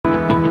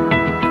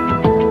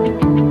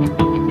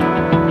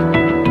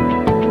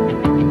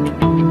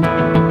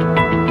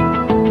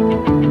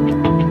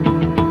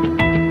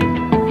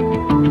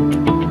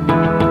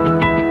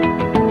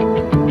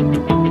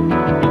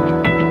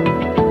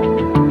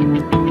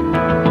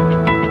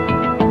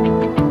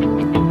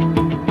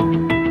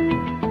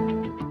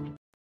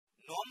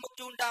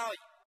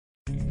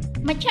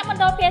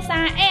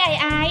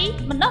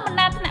បណ្ដុះបណ្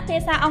ដាលថ្នាក់ភា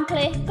សាអង់គ្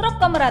លេសគ្រប់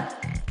កម្រិត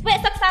វគ្គ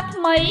សិក្សា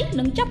ថ្មី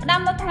នឹងចាប់ផ្ដើ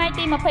មនៅថ្ងៃ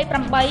ទី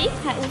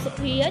28ខែឧស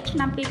ភាឆ្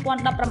នាំ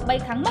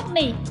2018ខាងមុខ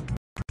នេះ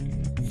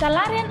សា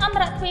លារៀនអន្ត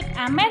រជាតិ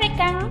អាមេរិ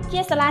កជា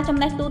សាលាចំ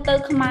ណេះទូទៅ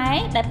ខ្មែរ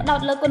ដែលផ្ដោត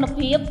លើគុណ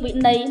ភាពវិ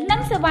ន័យនិ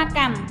ងសេវាក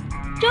ម្ម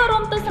ចូលរួ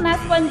មទស្សនា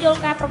ស្វែងយល់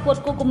ការប្រកួត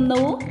គូគំ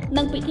នូ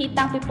និងពិធី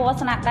តាំងពិព័រណ៍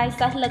ស្នាដៃ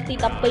សិស្សលើកទី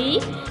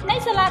12នៃ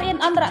សាលារៀន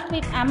អន្តរជា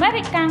តិអាមេ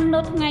រិកនៅ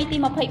ថ្ងៃទី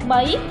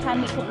23ខែ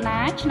មិថុនា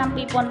ឆ្នាំ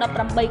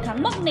2018ខាង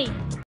មុខនេះ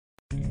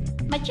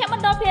មជ្ឈម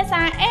ណ្ឌលភា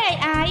សា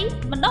AI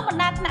បណ្ដុះបណ្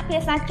ដាលថ្នាក់ភា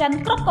សាចិន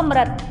គ្រប់កម្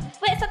រិត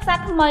វគ្គសិក្សា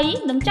ថ្មី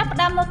នឹងចាប់ផ្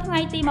ដើមនៅថ្ងៃ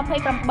ទី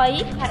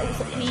28ខែឧ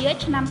សភា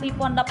ឆ្នាំ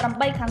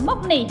2018ខាងមុខ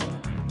នេះ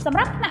សម្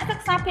រាប់ថ្នាក់សិ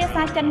ក្សាភា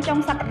សាចិនចុង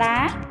សប្តា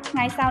ហ៍ថ្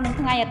ងៃសៅរ៍និង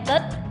ថ្ងៃអាទិ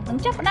ត្យនឹង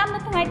ចាប់ផ្ដើមនៅ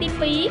ថ្ងៃទី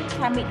2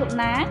ខែមិថុ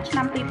នាឆ្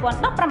នាំ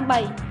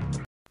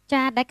2018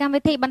ចាដែលកម្ម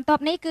វិធីបន្ទា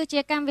ប់នេះគឺជា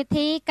កម្មវិ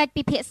ធីកិច្ច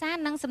ពិភាក្សា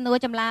និងសំណួរ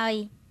ចម្លើយ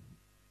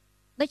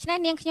ដូច្នេះ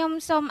នាងខ្ញុំ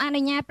សូមអ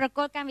នុញ្ញាតប្រក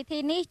ល់កម្មវិធី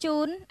នេះជូ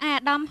នអា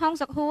ដាមហុង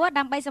សុកហួរ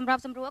ដើម្បីសម្រប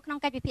សម្រួលក្នុង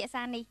កិច្ចពិភាក្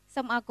សានេះ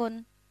សូមអរគុណ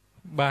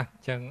បាទ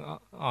ចឹង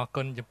អរ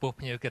គុណចំពោះ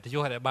ភ្ញៀវកិត្តិយ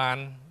សដែលបាន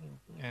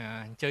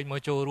អញ្ជើញមក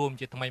ចូលរួម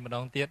ជាថ្មីម្ដ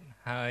ងទៀត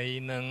ហើយ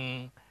នឹង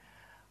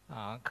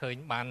ឃើញ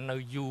បាននៅ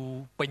យូ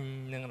ពេញ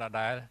នឹងដ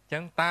ដែលអញ្ចឹ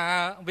ងតើ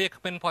វា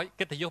គ្មាន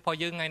កិត្តិយសរបស់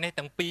យើងថ្ងៃនេះ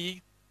ទាំងពីរ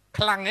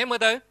ខ្លាំងទេមើល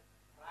ទៅ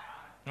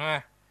អ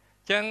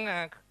ញ្ចឹង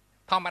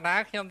ធម្មតា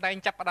ខ្ញុំតែង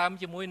ចាប់ផ្ដើម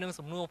ជាមួយនឹង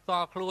សំណួរផ្ទា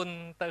ល់ខ្លួន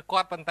ទៅគា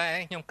ត់ប៉ុន្តែ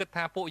ខ្ញុំគិត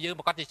ថាពួកយើង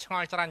ប្រកាសជាឆ្ង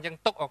ល់ច្រើនអញ្ចឹង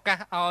ទុកឱកាស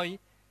ឲ្យ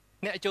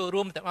អ្នកចូល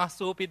រួមទាំងអស់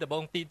សួរពីដំបូ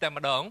ងទីតែ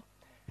ម្ដង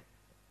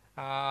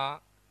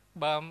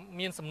បើ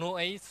មានសំណួរ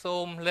អីសូ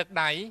មលើក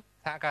ដៃ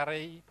សហកា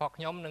រីរបស់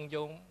ខ្ញុំនឹងយ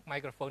កមី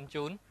ក្រូហ្វូន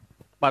ជូន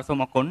បាទសូម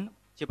អរគុណ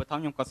ជាបឋម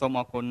ខ្ញុំក៏សូម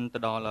អរគុណទៅ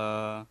ដល់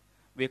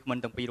វាគ្មិន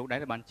ទាំងពីររូបដែរ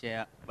ដែលបាន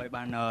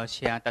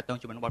share តាក់ទង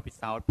ជាមួយនឹងបទពិ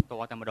សោធន៍ផ្ទា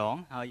ល់តែម្ដង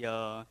ហើយ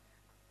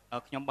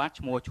ខ្ញុំបាទ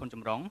ឈ្មោះឈុនច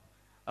ម្រុង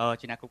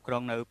ជាអ្នកគ្រប់គ្រ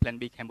ងនៅ Plan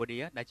B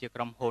Cambodia ដែលជាក្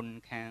រុមហ៊ុន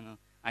ខាង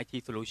IT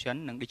Solution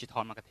និង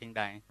Digital Marketing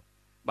ដែរ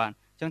បាទ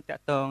អញ្ចឹងតា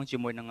ក់ទងជា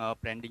មួយនឹង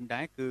branding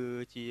ដែរគឺ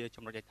ជា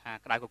ចំណុចដែលថា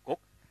ក្តៅកគុក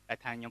ដែល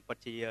ថាខ្ញុំពិត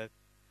ជា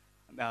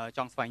ច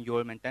ង់ស្វែងយ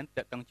ល់មែនតើ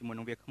តាក់ទងជាមួយ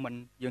នឹងវាគ្មិន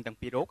យើងទាំង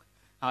ពីររូប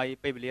ហើយ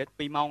ពេលវេលា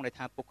2ម៉ោងដែល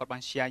ថាពួកគាត់បា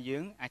ន share យើ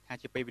ងអាចថា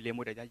ជាពេលវេលា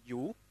មួយដែលថា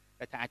យូរ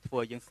ដែលថាអាចធ្វើ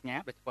ឲ្យយើងស្ងា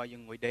ត់ដែលធ្វើឲ្យយើ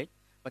ងងុយដេក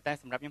ប៉ុន្តែ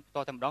សម្រាប់ខ្ញុំផ្ទា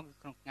ល់តែម្ដង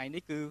ក្នុងថ្ងៃ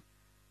នេះគឺ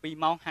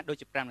2ម៉ោងហាក់ដូច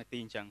ជា5នាទី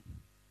អញ្ចឹង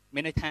មា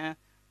នន័យថា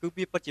គឺ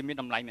វាពិតជាមាន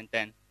តម្លៃមែន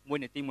តើ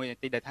1នា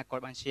ទីដែលថាគា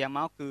ត់បាន share ម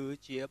កគឺ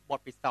ជាបទ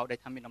ពិសោធន៍ដែល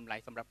ថាមានតម្លៃ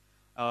សម្រាប់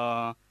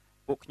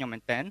ពួកខ្ញុំមែ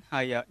នតើហើ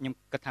យខ្ញុំ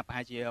គិតថាប្រ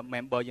ហែលជា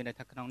member យើងដែល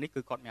ថាក្នុងនេះ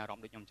គឺគាត់មានអារម្ម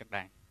ណ៍ដូចខ្ញុំអញ្ចឹង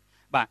ដែរ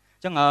បាទអ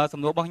ញ្ចឹង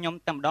សំណួររបស់ខ្ញុំ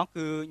តែម្ដង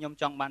គឺខ្ញុំ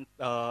ចង់បាន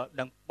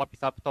ដឹងបទពិ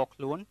សោធន៍ផ្ទាល់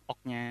ខ្លួនអុក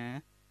ញ៉ា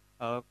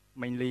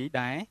Mengly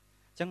ដែរ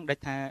អញ្ចឹងដែល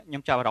ថាខ្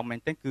ញុំចាប់អារម្មណ៍មែន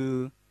ទែនគឺ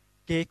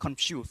គេ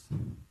confuse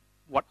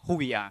who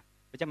we are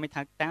អញ្ចឹងមាន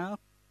ថាតើ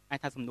អាច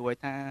ថាសំណួរ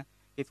ថា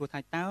គេសួរថា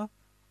តើ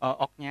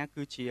អុកញ៉ា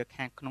គឺជា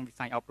ខាងក្នុងវិ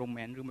ស័យអប់រំ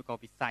មែនឬមួយក៏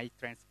វិស័យ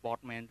transport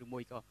មែនឬមួ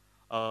យក៏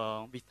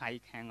វិស័យ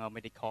ខាង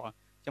medical អ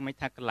ញ្ចឹងមាន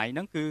ថាកន្លែងហ្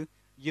នឹងគឺ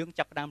យើង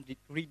ចាប់ផ្ដើម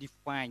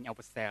redefine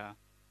ourselves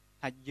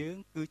ថាយើង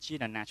គឺជាន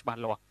រណាច្បាស់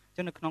លាស់អញ្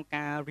ចឹងនៅក្នុង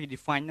ការ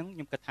redefine ហ្នឹងខ្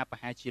ញុំគិតថាប្រ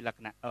ហែលជាលក្ខ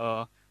ណៈ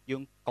យើ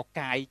ងក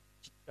កាយ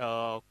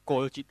គោ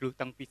លជាតិឬ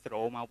តាំងពី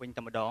0មកវិញ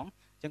តែម្ដង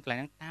អញ្ចឹងកន្លែង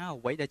ហ្នឹងតើ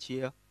អ្វីដែលជា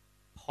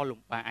ផលលំ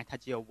បាកអាចថា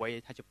ជាអ្វី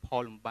ថាជាផ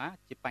លលំបាក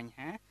ជាបញ្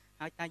ហា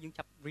ហើយតើយើង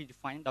ចាប់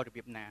redefine ដោយរ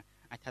បៀបណា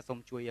អាចថាសូម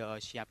ជួយ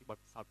share ពីបទ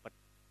ពិសោធន៍ពិត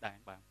ដែរ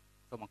បាទ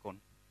សូមអរគុណ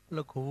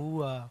លោកគ្រូ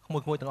ក្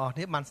មួយទាំងអស់គ្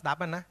នាបានស្ដាប់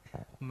ណា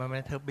មិនមែ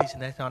នធ្វើ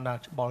business ដល់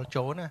ច្បល់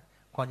ចូលណា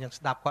គាត់យើង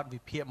ស្ដាប់គាត់វិ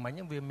ភាគមិញ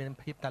វាមាន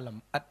ភាពតែល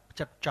ម្អិត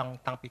ចិត្តចង់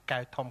តាំងពីកែ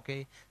វធំគេ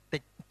តិ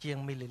ចជាង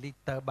មីលីលី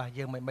ត្របាទ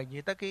យើងមិននិយា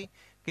យទៅ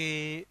គេ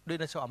ដូច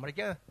នៅស្រុកអាមេរិ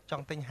កច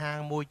ង់ទិញហាង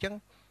មួយអញ្ចឹង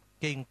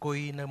គេអង្គុយ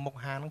នៅមុខ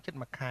ហាងហ្នឹងជិត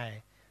1ខែ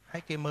ហើ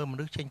យគេមើលម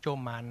នុស្សចេញចូល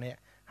ប្រហែលអ្នក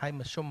ហើយ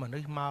មកសុំមនុ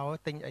ស្សមក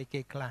ទិញអី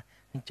គេខ្លះ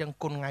អញ្ចឹង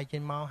គុណថ្ងៃចេ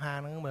ញមកហាង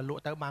ហ្នឹងមកល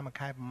ក់ទៅបាន1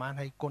ខែប្រហែល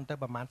ហើយគុណទៅ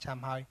ប្រហែលឆ្នាំ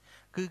ហើយ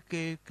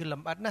គឺល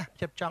ម្អិតណា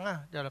ចិត្តចង់ណា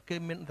ដល់គេ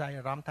មានអា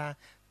រម្មណ៍ថា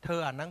ធ្វើ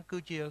អាហ្នឹងគឺ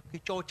ជាគេ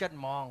ចូលចិត្ត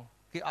ហ្មង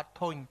គេអត់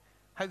ធុញ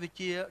ហើយវា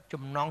ជា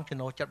ចំណងចំ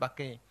ណូលចិត្តរបស់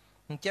គេ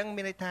អញ្ចឹង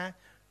មានន័យថា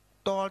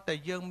តលតែ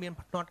យើងមាន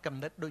ផ្នត់កំ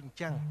ណត់ដូចអញ្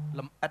ចឹង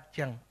លម្អិតអញ្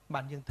ចឹង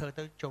បានយើងធ្វើ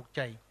ទៅជោគ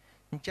ជ័យ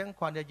អញ្ចឹង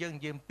គាត់តែយើង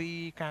និយាយពី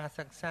ការ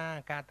សិក្សា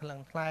ការថ្លឹង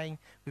ថ្លែង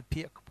វិ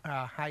ភាគ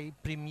high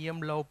premium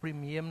low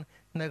premium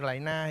នៅកន្លែង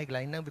ណាហើយកន្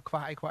លែងហ្នឹងវាខ្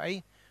វះអី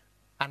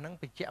អាហ្នឹង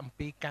បញ្ជាក់អំ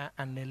ពីការ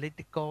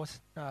analytical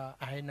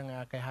ហើយនឹង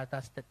គេហៅថា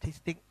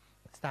statistic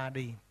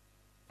study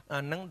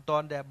អាហ្នឹងត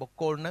នតែបុគ្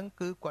គលហ្នឹង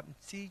គឺគាត់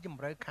ស៊ីជ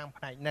ម្រៅខាង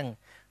ផ្នែកហ្នឹង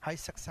ហើយ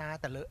សិក្សា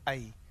ទៅលើអី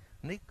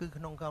នេះគឺ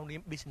ក្នុងកម្មវិធី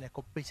business គ្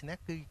រប់ business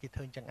គឺគេធ្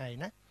វើអញ្ចឹងឯង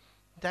ណា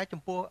តែ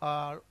ចំពោះ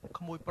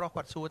ក្មួយប្រុស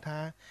គាត់សួរថា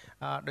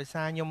ដោយ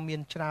សារខ្ញុំមា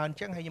នច្រើនអញ្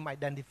ចឹងហើយខ្ញុំ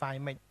identify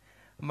មិ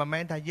នមែ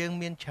នថាយើង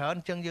មានច្រើន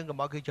អញ្ចឹងយើងកុំ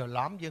ឲ្យគេច្រ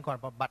ឡំយើងគា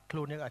ត់ប្របាត់ខ្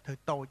លួនយើងឲ្យធ្វើ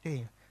តូចទេ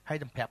ហើយ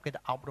តែប្រាប់គេទៅ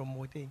អប់រំ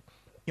មួយទេ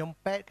ខ្ញុំ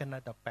ពេទ្យក៏នៅ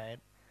តែពេទ្យ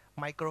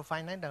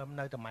microfinance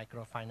នៅតែ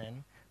microfinance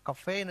កា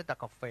ហ្វេនៅតែ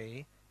កាហ្វេ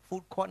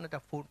food court នៅតែ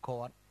food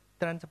court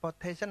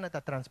transportation នៅតែ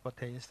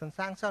transportation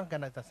សាងសង់ក៏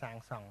នៅតែសាង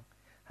សង់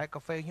ហើយ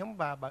កាហ្វេខ្ញុំ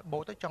បាទបោ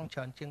ទៅចង់ច្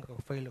រើនជាងកា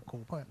ហ្វេលោកគ្រូ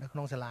ផងនៅក្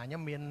នុងសាលាខ្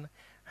ញុំមាន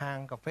ហាង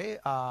កាហ្វេ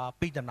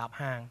2ដល់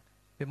10ហាង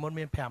ពីមុន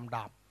មាន5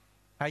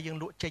 10ហើយយើង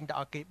លក់ចេញទៅ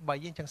ឲ្យគេ3អ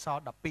ញ្ចឹងស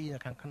ល់12នៅ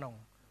ខាងក្នុង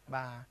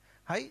បា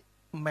ទ ហើយ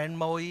មិន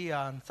មួយ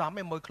សំ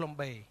ឯមួយក្លុំ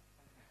បេ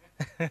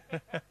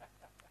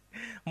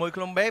មួយ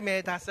ក្លុំបេមាន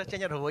ថាសិស្សចេ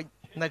ញរួច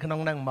នៅក្នុង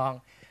ហ្នឹងហ្មង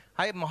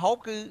ហើយម្ហូប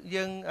គឺ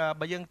យើង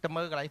បើយើងទៅ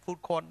មើលកន្លែង food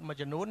court មួយ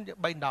ចំនួន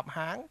3 10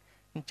ហាង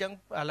អញ្ចឹង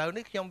ឥឡូវ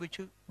នេះខ្ញុំវា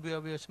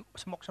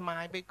ស្មុកស្មា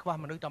យពេកខ្វះ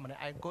មនុស្សតែម្នា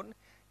ក់ឯងគុណ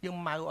យើង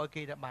ម៉ៅឲ្យ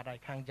គេទៅបាត់ហើយ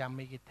ខាង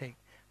MJQEDUCATION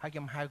ហើយខ្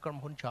ញុំហៅក្រុម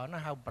ហ៊ុនច្រើនណា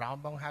ស់ហៅ Brown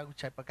បងហៅ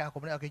ចែកប្រកាសគ្រ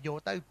ប់នេះឲ្យគេយក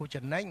ទៅព្រោះ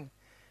ចំណេញ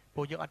ព្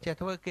រោះយើងអត់ចេះ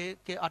ធ្វើ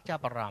គេអត់ចា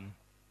ប់អារម្មណ៍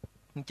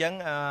អញ្ចឹង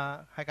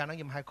ហើយកាលហ្នឹង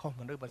ខ្ញុំហៅខុស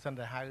មនុស្សបើសិន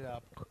តែហៅ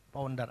ប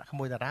ងក្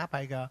មួយតារា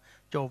បែរក៏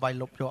ចូលវាយ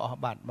លុបចូលអស់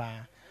បាត់បាទ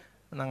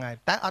ហ្នឹងហើយ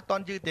តែអត់ត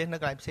ន់យឺតទេនៅ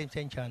កន្លែងផ្សេង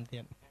ច្រើនទៀ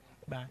ត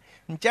បាទ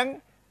អញ្ចឹង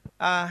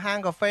ហាង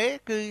កាហ្វេ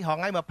គឺរហ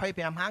ងៃ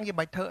25ហាងយើង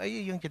បាច់ធ្វើអី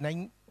យើងចំណេញ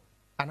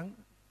អាហ្នឹង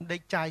ដេ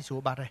កចាយស្រួ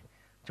លបាត់ហើយ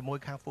ជាមួយ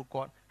ខាង food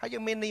court ហើយយើ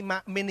ងមាន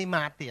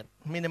mini-mart ទៀត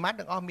mini-mart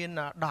ទាំងអស់មាន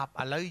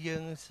10ឥឡូវយើ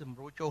ងសម្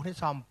រួលចូលនេះ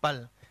សម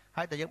7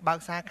ហើយតែយើងបើក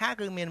សាខា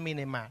គឺមាន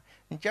mini-mart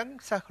អញ្ចឹង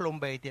សិស្សក្លុំ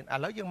បេទៀតឥ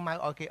ឡូវយើងម៉ៅ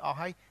ឲ្យគេអស់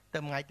ហើយទៅ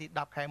ថ្ងៃទី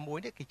10ខែ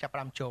1នេះគេចាប់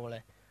5ចូល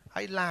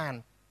ហើយឡា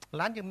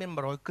នយើងមាន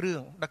100គ្រឿ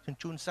ងដឹកជញ្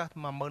ជូនសិស្ស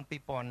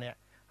12000នាក់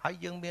ហើយ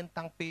យើងមាន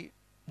តាំងពី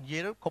និយា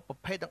យទៅគ្រប់ប្រ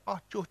ភេទទាំងអ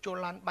ស់ជួសជុល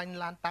ឡានបាញ់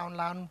ឡានតោន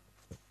ឡាន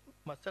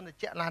ម៉ាស៊ីនត្រ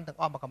ជាក់ឡានទាំង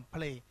អស់មកកំ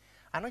plei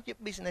អានោះជា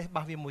business រប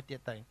ស់វាមួយទៀត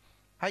ទៅ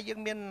ហើយយើង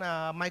មាន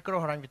micro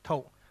ហិរញ្ញវត្ថុ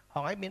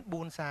ហើយមាន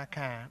4សា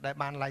ខាដែល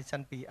បាន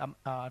license ពី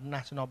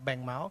National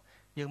Bank មក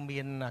យើងមា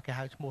នគេ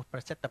ហៅឈ្មោះប្រ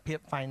សិទ្ធភាព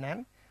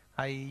Finance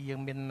ហើយយើង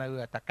មាននៅ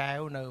តាកែវ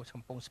នៅ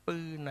កំពង់ស្ពឺ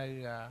នៅ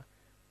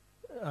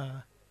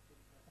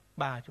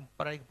បាទជំ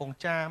ព្រៃកំពង់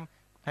ចាម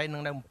ហើយនៅ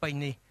ភ្នំពេញ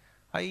នេះ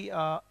ហើយ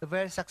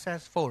very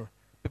successful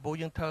ពីព្រោះ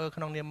យើងធ្វើ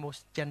ក្នុងនាម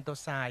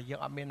Gentosa យើង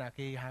អត់មាន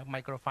គេហៅ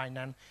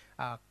microfinance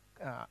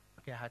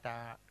គេហៅថា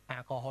អា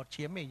កោហត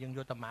ឈាមទេយើងយ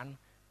កតែបាន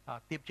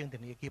ទៀបជាងធ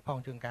នាគារផង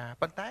ជាងការ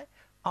ប៉ុន្តែ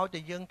ឲ្យតែ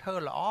យើងធ្វើ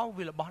ល្អ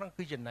វារបស់ហ្នឹង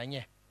គឺចំណេញ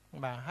ឯង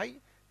បាទហើយ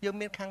យើង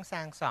មានខាង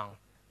សាងសង់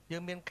យើ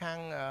ងមានខាង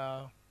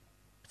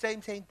ផ្សេង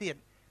ទៀត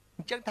អ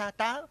ញ្ចឹងថា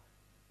តើ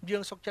យើ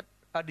ងសុខចិត្ត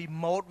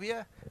demote វា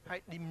ហើយ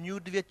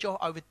dimute វាចុះ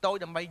ឲ្យវាតូច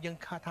ដើម្បីយើង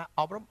ថា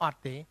អប់រំអត់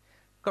ទេ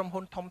ក្រុម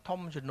ហ៊ុនធំ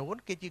ចំនួន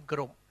គេជា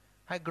group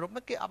ហើយ group ហ្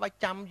នឹងគេអត់បាច់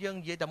ចាំយើង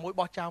និយាយតែមួយ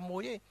បោះចោលមួ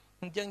យទេ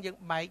អញ្ចឹងយើង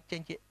បែកចេ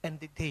ញជា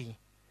entity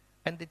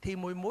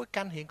មួយ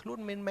កាន់រៀងខ្លួន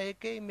មានមេ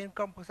គេមាន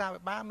ក្រុមប្រឹក្សា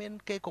វិបាលមាន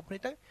គេគ្រប់គ្នា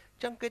ទៅអ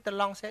ញ្ចឹងគេទៅ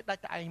ឡងសេដា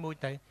ច់តែឯងមួយ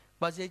ទៅ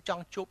បើនិយាយច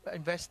ង់ជួប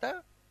investor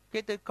គេ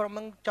ទៅក្រុមហ្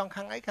នឹងចង់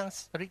ខាងអីខាង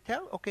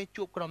retail អូខេ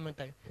ជួបក្រុមហ្នឹង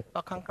ទៅ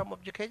បើខាងក្រុម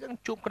education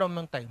ជួបក្រុមហ្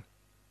នឹងទៅ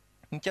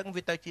អញ្ចឹង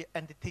វាទៅជា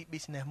entity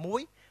business មួ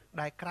យ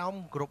ដែលក្រោម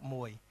group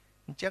មួយ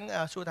អញ្ចឹង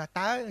សួរថា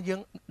តើយើ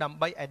ងដើម្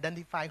បី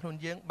identify ខ្លួន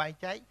យើងបែង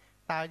ចែក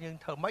តើយើង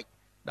ធ្វើម៉េច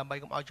ដើម្បី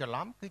កុំឲ្យច្រ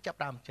ឡំគឺចាប់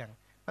ដើមអញ្ចឹង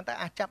ប៉ុន្តែ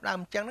អាចចាប់ដើម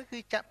អញ្ចឹងគឺ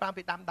ចាប់តាម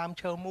ពីដើម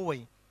ឈើមួយ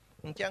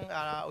អញ្ចឹង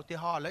ឧទា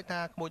ហរណ៍ឥឡូវថា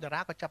ក្មួយតា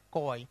រាក៏ចាប់គ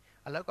យ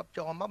ឥឡូវក៏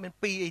ចូលមកមាន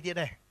2អីទៀត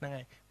ដែរហ្នឹង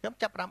ហើយខ្ញុំ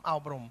ចាប់ដើមអ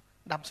ប់រំ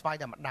ដាំស្វាយ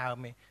តែម្ដង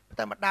ទេ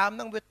តែម្ដងហ្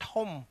នឹងវា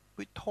ធំ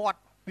វាធាត់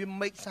វា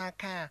មេឃសា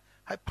ខា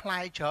ហើយផ្លែ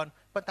ច្រើន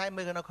ប៉ុន្តែ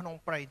មើលនៅក្នុង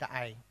ព្រៃតែ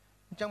ឯង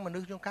អញ្ចឹងមនុ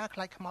ស្សជួនកាលខ្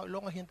លាចខ្មោចល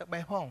ងឲ្យហ៊ានទៅ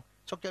បេះផង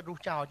សុកចិត្តរុះ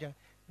ចោល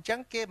អញ្ចឹង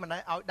គេមិនដែ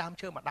រឲ្យដើម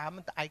ឈើម្ដង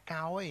តែឯ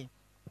កោទេ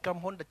ក្រុម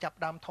ហ៊ុនទៅចាប់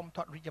ដើមធំ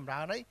ធាត់រីកចម្រើ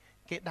នហើយ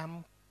គេដាំ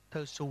ធ្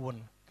វើសួន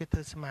គេធ្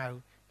វើស្មៅ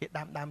គេ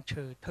ដើម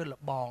ឈើធ្វើល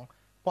បង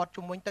ព័ទ្ធ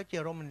ជុំវិញទៅជា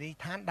រមណីយ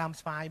ដ្ឋានដើម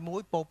ស្វាយមួ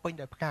យពោពេញ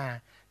ដោយផ្កា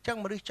អញ្ចឹង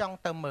មនុស្សចង់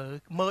ទៅ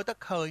មើលទៅ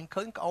ឃើញ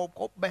ក្អូប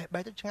ក្អូប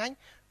បេះទៅឆ្ងាញ់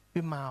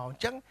វាមកអ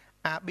ញ្ចឹង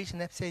អា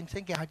business ផ្សេ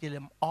ងគេហៅជា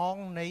លំអង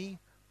នៃ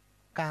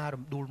ការ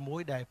រំដួលមួ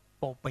យដែល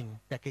ពោពេញ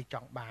តែគេច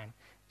ង់បាន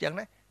អញ្ចឹង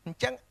ណាអ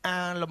ញ្ចឹងអា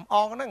លំអ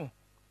ងហ្នឹង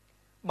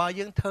បើ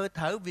យើងធ្វើ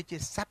ត្រូវវាជា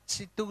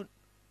substitute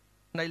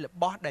នៃរ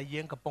បស់ដែល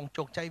យើងកំពុង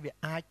ជោគជ័យវា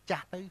អាចចា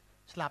ស់ទៅ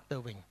ស្លាប់ទៅ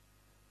វិញ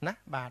ណា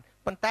បាទ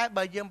ប៉ុន្តែ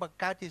បើយើងបង្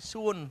កើតជា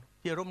សួន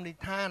ជារមណីយ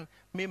ដ្ឋាន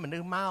មានមនុ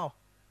ស្សមក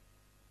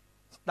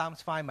ដើម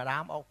ស្វាយម្ដ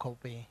ងអត់គ្រប់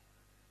ទេអ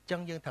ញ្ចឹ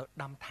ងយើងត្រូវ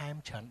ដាំថែម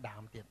ច្រើនដើ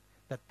មទៀត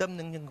តែទឹម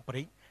នឹងយើងប្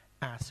រិច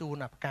អាសួន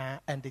អាផ្កា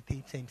entity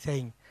ផ្សេ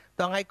ង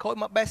តថ្ងៃក្រោយ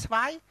មកបេះស្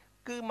វាយ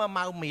គឺមក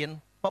ម៉ៅមាន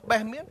មក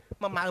បេះមាន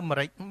មកម៉ៅម្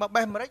រេចមក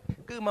បេះម្រេច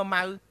គឺមក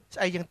ម៉ៅស្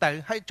អីចឹងទៅ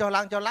ហើយចុះ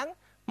ឡើង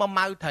មក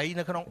ម៉ៅត្រី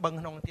នៅក្នុងបឹង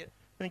ក្នុងទៀត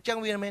អញ្ចឹង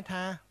វាមាន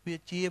ថាវា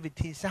ជាវិ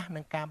ធីសាស្ត្រ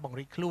នៃការបង្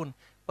រីកខ្លួន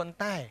ប៉ុន្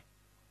តែ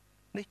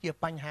នេះជា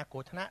បញ្ហាគ្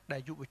រោះថ្នាក់ដែ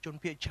លយុវជន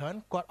ភាគច្រើន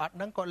គាត់អត់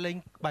ដឹងគាត់លេង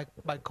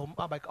បាយក្រុម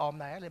បាយក្អម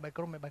ដែរលេងបាយ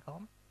ក្រុមមិនបាយក្អ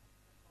ម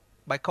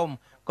បាយខុំ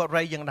គាត់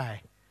រៃយ៉ាងដែរ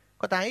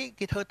គាត់តែ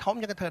គេធ្វើធំ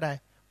ចឹងក៏ធ្វើដែរ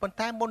ប៉ុន្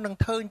តែមុននឹង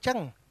ធ្វើអញ្ចឹង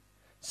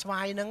ស្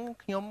វាយហ្នឹង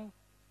ខ្ញុំ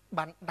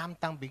បានដាំ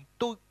តាំងពី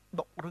ទូច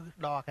ដុកឬ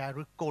ដល់ការ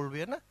ឬគល់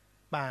វាណា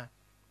បាទ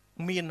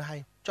មានហើយ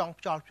ចង់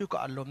ខ្យល់ព្យុះក៏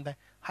អត់លំដែរ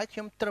ហើយខ្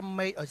ញុំត្រឹម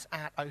មេឃឲ្យស្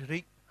អាតឲ្យរី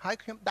កហើយ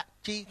ខ្ញុំដាក់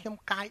ជីខ្ញុំ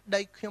កាយ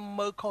ដីខ្ញុំ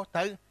មើលខុស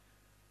ទៅ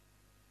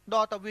ដ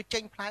ល់តែវាចេ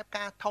ញផ្លែផ្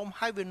កាធំ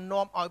ហើយវា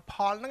នាំឲ្យផ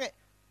លហ្នឹង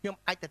ខ្ញុំ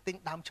អាចទៅទិញ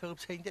ដើមឈើ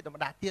ផ្សេងទៀតទៅ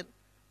ដាក់ទៀត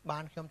បា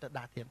នខ្ញុំទៅ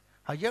ដាក់ទៀត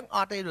ហើយយើងអ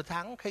ត់ទេរ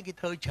ថាំងឃើញគេ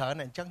ធ្វើច្រើន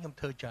អញ្ចឹងខ្ញុំ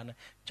ធ្វើច្រើនអ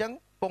ញ្ចឹង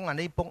ពងអា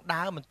នេះពង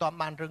ដើរមិនទាន់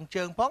បានរឹង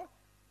ជើងផង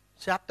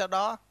ស្រាប់ទៅដ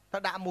ល់ទៅ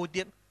ដាក់មួយ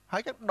ទៀតហើ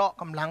យចឹងដក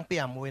កម្លាំងពី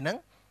អាមួយហ្នឹង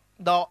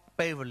ដក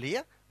ពេលវេលា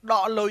ដ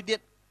កលុយទៀត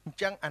អញ្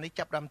ចឹងអានេះ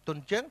ចាប់ដើមទុន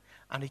ជើង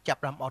អានេះចាប់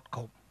ដើមអត់គ្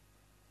រប់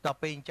ដល់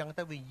ពេលអញ្ចឹង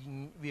ទៅ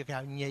វាគេ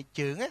ហៅញែក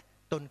ជើង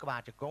ទុនក្បាល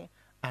ជង្គង់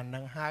អានឹ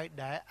ងហើយ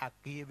ដែលអា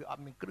គារវាអ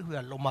ត់មានគ្រឹះវា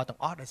លំមកទាំង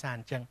អស់ដោយសារ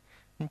អញ្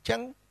ចឹ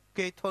ង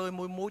គេធ្វើ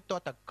មួយត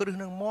តែគ្រឹះ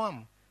នឹងមាំ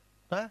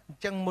ណាអ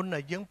ញ្ចឹងមុន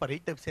ឲ្យយើងបរិ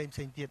យាទៅផ្សេង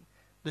ទៀត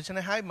ដូច្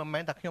នេះហើយមិនមែ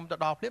នតែខ្ញុំទៅ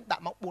ដល់ភ្លាមដា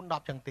ក់មក4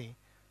 10ចឹងទេ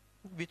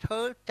វាធ្វើ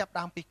ចាប់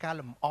ដើមពីការ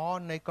លម្អ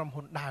នៃក្រុម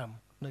ហ៊ុនដើម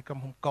នៃក្រុម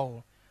ហ៊ុនកោ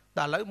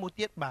តែឥឡូវមួយ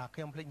ទៀតបាទខ្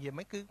ញុំភ្លេចនិយាយ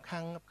មិនគឺខា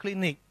ង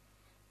clinic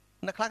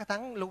នៅខ្លះខា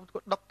ងលោក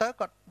ដុកទ័រ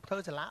គាត់ធ្វើ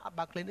សាលាអត់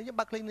បើ clinic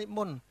បើ clinic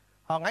មុន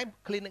ហងៃ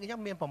clinic ខ្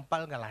ញុំមាន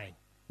7កន្លែង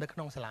នៅក្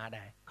នុងសាលា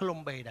ដែរឃ្លុំ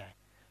3ដែរ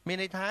មាន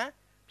ន័យថា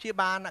ព្យា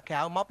បាលអ្នកក្រៅ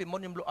មកពីមុន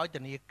ខ្ញុំលក់ឲ្យធ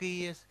នាគា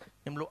រ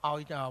ខ្ញុំលក់ឲ្យ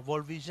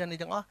World Vision អី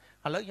ទាំងអស់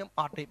ឥឡូវខ្ញុំ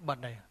អត់ទេបិទ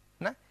ដែរ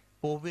ណា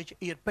ព្រោះវាឆ្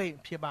អៀតពេក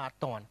ព្យាបាលអត់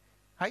តាន់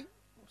ហើយ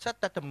សិត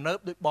តែទំនើប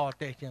ដូចបរ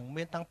ទេសចឹង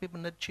មានតាំងពីពិ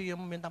និត្យឈាម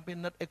មានតាំងពី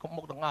ពិនិត្យអីគ្រប់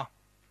មុខទាំងអស់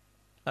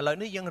ឥឡូវ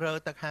នេះយើងរើ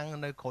ទៅខាង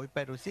នៅក្រោយ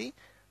ពេទ្យរុស្ស៊ី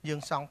យើង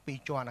សង់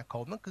2ជាន់អាក្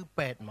រោមហ្នឹងគឺ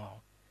ពេទ្យមក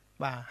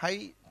បាទហើយ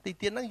ទី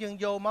ទៀតហ្នឹងយើង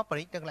យកមកប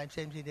រិយាទៅកន្លែងផ្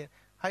សេងទៀត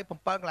ហើយ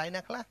7កន្លែង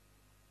ណាខ្លះ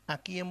អា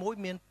គារមួយ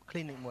មាន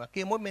clinic មួយអា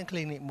គារមួយមាន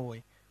clinic មួយ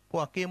ព្រោះ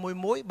អាគារ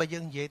មួយបើយើ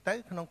ងនិយាយទៅ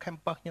ក្នុង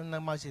campus ខ្ញុំនៅ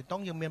មកស៊ីតុ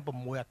ងយើងមាន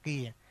6អាគា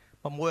រ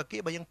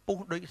បើយើងពុះ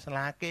ដូចសា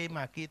លាគេមួ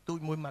យអាគារទូច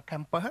មួយមក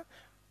campus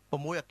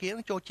 6អាគារ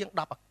ចូលជាង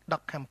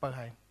10 campus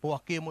ហើយព្រោះ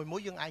អាគារមួ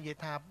យយើងអាចនិយាយ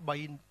ថា3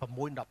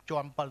 6 10ជា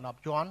ន់7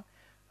 10ជាន់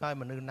ហើយ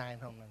មនុស្សណែន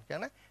ក្នុងហ្នឹងអញ្ចឹង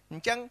ណាអ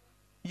ញ្ចឹង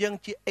យើង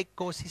ជា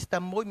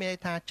ecosystem មួយមានន័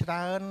យថាច្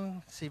រើន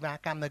សេវា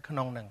កម្មនៅក្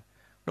នុងហ្នឹង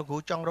លោកគ្រូ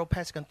ចង់រក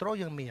pest control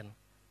យើងមាន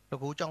លោក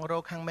គ្រូចង់រ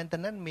កខាង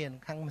maintenance មាន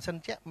ខាងម៉ាស៊ីន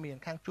ជែកមាន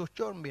ខាងជួស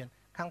ជុលមាន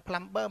ខាង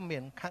plumber មា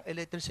នខាង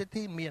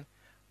electricity មាន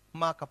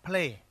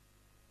marketplace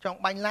ចង់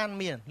បាញ់ឡាន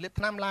មានលាប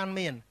ថ្នាំឡាន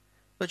មាន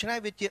ដូច្នេះ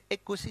វាជា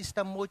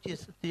ecosystem មួយ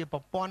ជាប្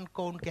រព័ន្ធ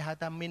កូនគេហៅ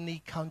ថា mini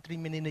country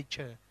mini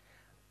nature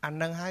អា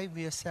នឹងហើយ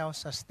វា self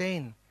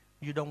sustain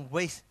you don't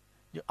waste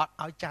យកអត់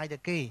ឲ្យចាយទៅ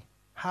គេ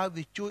ហើយ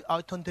វាជួយឲ្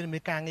យធនធានមា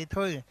នការងារធ្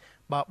វើ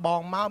បើប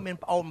ងមកមាន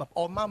ប្អូន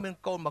មកមាន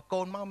កូនម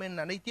កមាន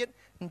អានេះទៀត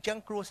អញ្ចឹង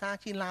គ្រួសារ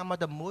ជិះឡានមក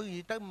តែមួយ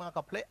ទៅមក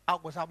ក៏ផ្លេចអោប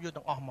កសោបយក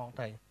ទាំងអស់ហ្មង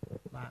ទៅ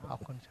បាទអរ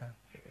គុណច្រើន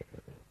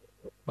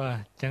បាទ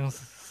អញ្ចឹង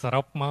ស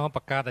រុបមកប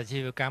ង្កើតអាជី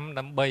វកម្ម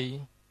ដើម្បី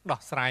ដោះ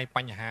ស្រាយប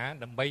ញ្ហា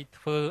ដើម្បី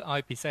ធ្វើឲ្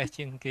យពិសេស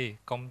ជាងគេ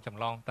កុំច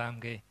ម្លងតាម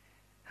គេ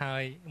ហើ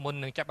យមុន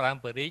នឹងចាប់ដើម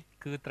បរិយា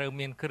គឺត្រូវ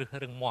មានគ្រឹះ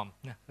រឹងមាំ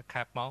ណា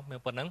ខាប់មកមាន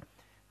ប៉ុណ្ណឹង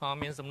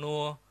មានសំណួ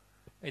រ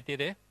អីទៀត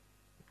ទេ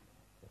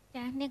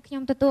ចានាងខ្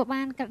ញុំទទួល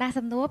បានក្រដាស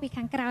សំណួរពី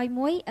ខាងក្រោយ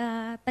មួយ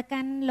ទៅកា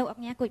ន់លោកអ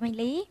ង្ញាគួចម៉េង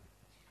លី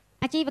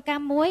អាជីវក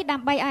ម្មមួយដើ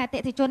ម្បីឲ្យអតិ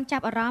ថិជនចា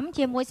ប់អារម្មណ៍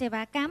ជាមួយសេ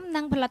វាកម្ម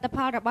និងផលិតផ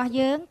លរបស់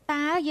យើង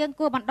តើយើង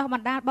គួរបណ្ដុះប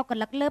ណ្ដាលបុគ្គ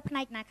លិកលើផ្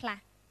នែកណាខ្លះ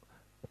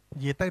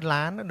និយាយទៅ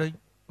ឡានដូច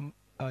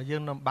យើ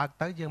ងនឹងបើក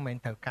ទៅយើងមិន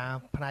ត្រូវការ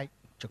ផ្នែក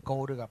ចកោ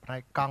ឬក៏ផ្នែ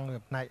កកង់ឬ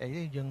ផ្នែកអី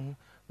ទេយើង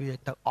វា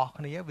ទៅអស់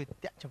គ្នាវា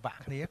តាក់ចង្វាក់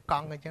គ្នាក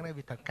ង់អញ្ចឹង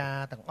វាត្រូវការ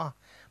ទាំងអស់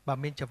បើ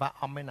មានចង្វាក់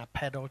អត់មានអា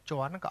pedal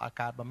ជាន់ក៏ឲ្យ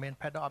កើតបើមាន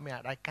pedal អត់មាន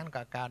អាដៃកាន់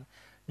ក៏កើត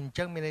អញ្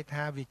ចឹងមានន័យ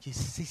ថាវាជា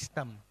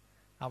system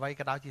អ្វី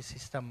ក៏ដោយជា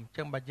system អញ្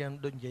ចឹងបើយើង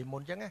ដូចនិយាយមុ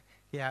នអញ្ចឹង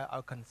គេហៅ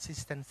ឲ្យ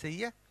consistency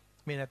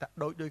មានតែ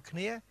ដូចគ្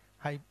នា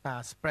ហើយ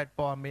spread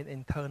ព័ត៌មាន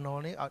internal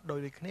នេះឲ្យដូ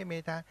ចគ្នាមា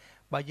នថា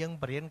បើយើង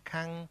បរៀន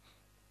ខាង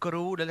គ្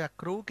រូដែលថា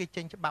គ្រូគេ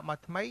ចេញច្បាប់មក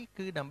ថ្មី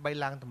គឺដើម្បី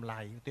ឡើងតម្លៃ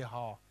ឧទាហ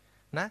រណ៍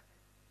ណា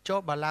ចូល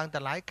បើឡើងត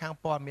ម្លៃខាង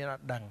ព័ត៌មានអ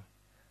ត់ដឹង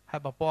ហើ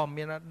យបើព័ត៌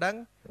មានអត់ដឹង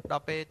ដ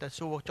ល់ពេលទៅ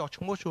សួរចោះ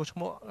ឈ្មោះ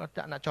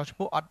អ្នកចោះឈ្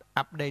មោះអត់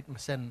update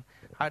ម៉ាស៊ីន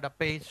ហើយដល់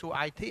ពេលសួរ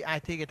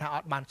IT គេថាអ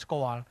ត់បានស្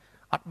គាល់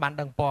អត់បាន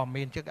ដឹងព័ត៌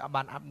មានជាងអត់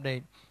បាន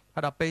update ហើ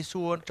យដល់ពេល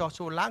សួរចោះ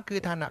សួរឡើងគឺ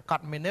ថាអ្នកក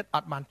ត់ minute អ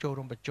ត់បានចូល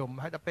រួមប្រជុំ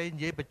ហើយដល់ពេល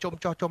និយាយប្រជុំ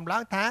ចោះជុំឡើ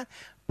ងថា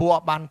ពួកអ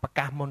ត់បានប្រ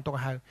កាសមុនទុក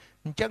ហើយ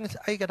អញ្ចឹង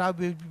ស្អីក៏ដោយ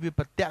វា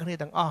ប្រតិគ្នា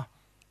ទាំងអស់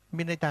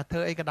មានន័យថាធ្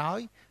វើអីក៏ដោយ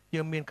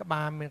យើងមានក្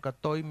បាលមានក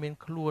តុយមាន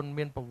ខ្លួន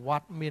មានប្រវ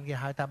ត្តិមានគេ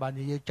ហៅថាបើ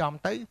និយាយចំ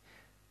ទៅ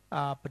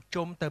ប្រ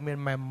ជុំទៅមាន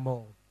memo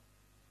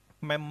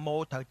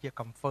ត្រូវជា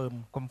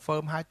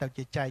confirm ហើយត្រូវ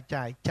ជាចែក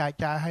ចាយ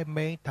ឲ្យ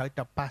មេត្រូវ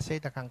តែប៉ាសេ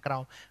ទៅខាងក្រោ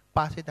ម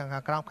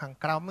ខាង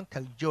ក្រោមនឹងត្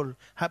រូវយល់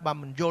ហើយបើ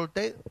មិនយល់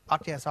ទេអ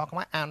ត់ជាអក្សរខ្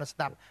មែរអានស្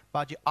ដាប់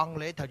បើជាអង់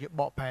គ្លេសត្រូវជា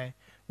បកប្រែ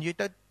និយាយ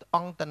ទៅអ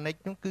ង្គតនិច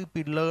នោះគឺ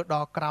ពីលើដ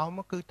ល់ក្រោម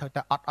គឺត្រូវ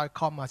តែអត់ឲ្យ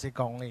ខំអាសេ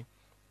កងនេះ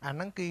អាហ្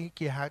នឹង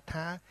គេហៅ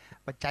ថា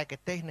បច្ចេក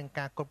ទេសនិង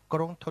ការគ្រប់គ្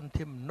រងធន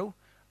ធានមនុស្ស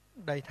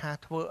ដែលថា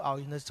ធ្វើឲ្យ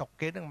នៅស្រុក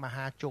គេនឹងម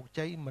ហាជោគ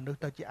ជ័យមនុស្ស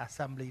ទៅជា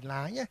assembly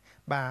line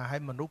បាទហើ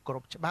យមនុស្សគ្រ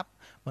ប់ច្បាប់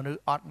មនុស្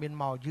សអត់មាន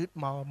មកយឺត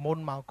មកមុន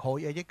មកក្រោយ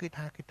អីទេគឺ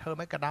ថាគេធ្វើ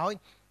មិនក៏ដោយ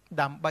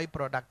ដើម្បី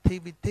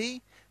productivity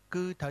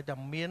គឺត្រូវតែ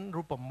មាន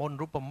រូបមន្ត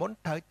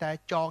ត្រូវតែ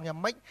ចងយ៉ាង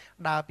ម៉េច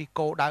ដើរពី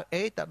គោលដៅ A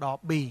ទៅដល់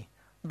B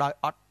ដោយ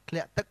អត់ធ្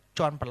លាក់ទឹកជ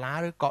ន់បន្លា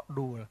ឬក៏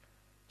ដួល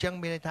អញ្ចឹង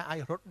មានន័យថាអា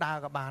ចរត់ដើរ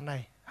ក៏បានដែ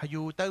រហើយ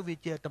យូរទៅវា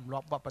ជាទម្លា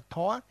ប់វប្បធ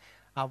ម៌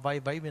អ្វី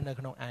វានៅ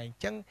ក្នុងឯងអ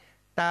ញ្ចឹង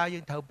តើយើ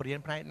ងត្រូវបរៀន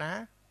ផ្នែកណា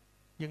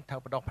យើងត្រូវ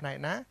បដោះផ្នែក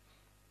ណា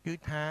គឺ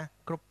ថា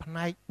គ្រប់ផ្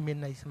នែកមាន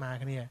ន័យស្មើ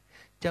គ្នាអ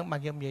ញ្ចឹងបើ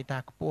យើងនិយាយថា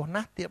ខ្ពស់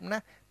ណាស់ទាបណា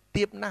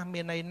ស់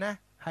មានន័យណាស់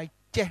ហើយ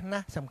ចេះណា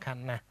ស់សំខា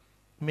ន់ណាស់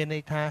មានន័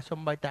យថាសំ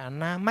បីតែអា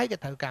ណាម៉េចក៏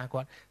ត្រូវការ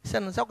គាត់សិ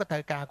នសុខក៏ត្រូ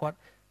វការគាត់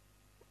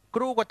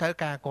គ្រូក៏ត្រូវ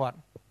ការគាត់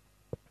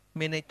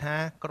មានន័យថា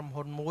ក្រុម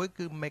ហ៊ុនមួយ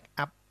គឺ make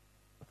up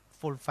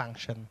full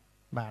function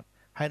បាទ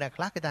ហើយអ្នក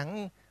ខ្លះគេថា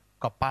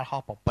កប៉ាល់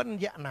ហោះប្រពន្ធ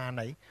យៈណា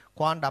ណី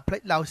គ្រាន់តែផ្លេ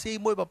ចឡៅស៊ី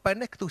មួយប្រពន្ធ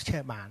នេះខ្ទុះ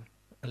ឆេះបាន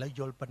ឥឡូវយ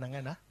ល់ប៉ុណ្្នឹង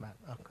ហើយណាបាទ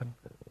អរគុណ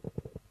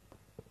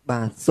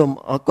បាទសូម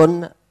អរគុណ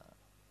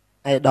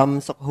អាយដាម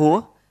សុកហួរ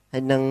ហើ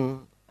យនិង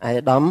អាយ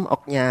ដាមអុ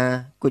កញ៉ា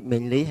គូចមេ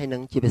ងលីហើយនិ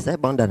ងជាពិសេស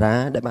បងតារា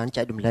ដែលបាន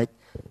ចែករំលែក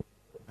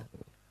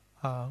អ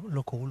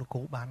លោកគ្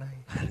រូបានហើយ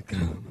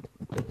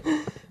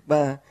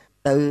បាទ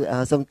ទៅ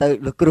សូមទៅ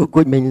លោកគ្រូ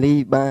គួចមេងលី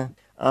បាទ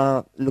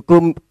លោកគ្រូ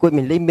គួច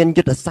មេងលីមាន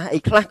យុទ្ធសាស្ត្រអី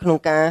ខ្លះក្នុង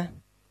ការ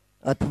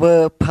ធ្វើ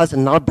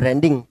personal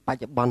branding ប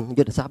ច្ចុប្បន្ន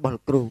យុទ្ធសាស្ត្ររបស់លោ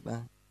កគ្រូបា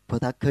ទព្រោះ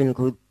ថាឃើញលោក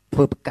គ្រូធ្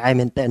វើប្រកែ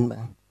មែនតើបា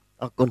ទ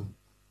អរ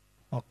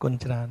គុណ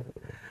ច្រើន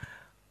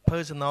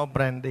personal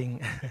branding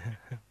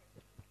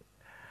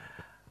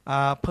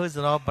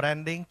personal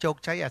branding ជោគ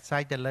ជ័យអាស្រ័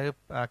យទៅលើ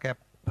គេ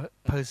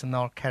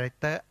personal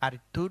character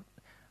attitude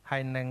ហើ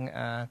យនឹង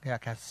គេ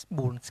ហៅ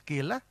 4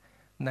 skill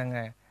ហ្នឹង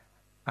ហើយ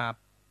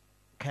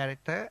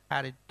character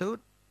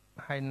attitude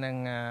ហើយនឹង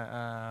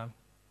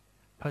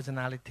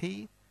personality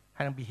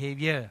ហើយនឹង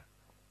behavior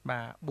បា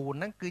ទ4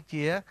ហ្នឹងគឺ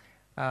ជា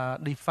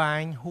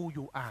define who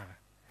you are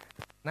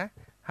ណា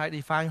ហើយ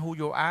define who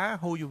you are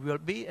who you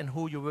will be and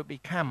who you will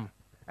become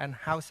and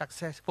how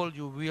successful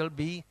you will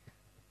be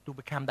to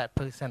become that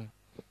person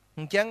អ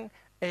ញ្ចឹង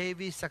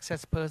every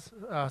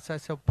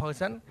successful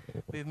person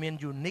វាមាន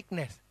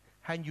uniqueness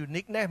ហើយ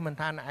uniqueness មិន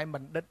ថាអ្នកឯងប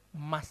ណ្ឌិត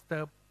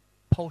master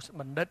post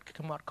បណ្ឌិតខ្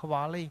ញុំអត់ខ្វ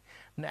ល់ទេ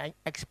អ្នកឯង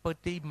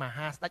expertise ម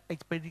ហាស្ដេច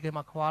expertise គេម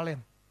កខ្វល់ទេ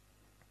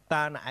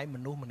តើអ្នកឯងម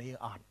នុស្សម្នា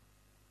អត់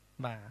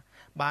បាទ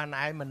បើអ្ន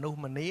កឯងមនុស្ស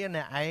ម្នា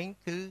អ្នកឯង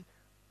គឺ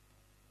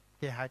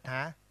គេហៅថា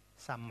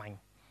សាមញ្ញ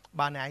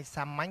បើអ្នកឯង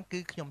សាមញ្ញគឺ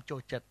ខ្ញុំចូ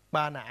លចិត្ត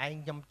បើអ្នកឯង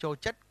ខ្ញុំចូល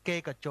ចិត្តគេ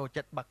ក៏ចូល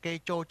ចិត្តបើគេ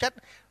ចូលចិត្ត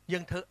យើ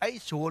ងធ្វើអី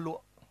ស្រួលល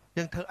ក់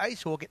យើងធ្វើអី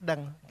ស្រួលគេដឹ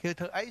ងគេ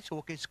ធ្វើអីស្រួ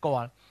លគេស្គា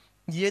ល់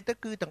និយាយទៅ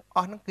គឺទាំងអ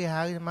ស់ហ្នឹងគេ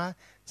ហៅថា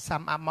សា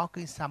មអាប់មក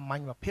គឺសាម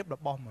ញ្ញភាពរ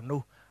បស់មនុ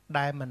ស្ស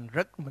ដែលមិន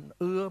រឹកមិន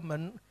មិ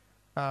ន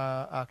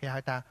គេហៅ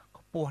ថា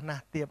ខ្ពស់ណា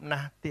ស់ទាបណា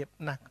ស់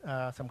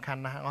សំខា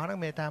ន់ណាស់អស់ហ្នឹង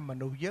មានថាម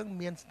នុស្សយើង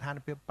មានស្ថាន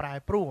ភាពប្រែ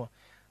ប្រួល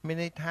មាន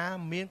ន័យថា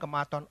មានកុំ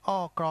ឲ្យតន់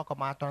ក្រកុំ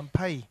ឲ្យតន់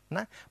ភ័យ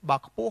ណាបើ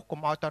ខ្ពស់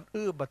កុំឲ្យតន់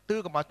បើទឿ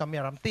កុំឲ្យតន់មាន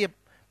អារម្មណ៍ទាប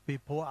ពី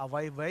ព្រោះអ្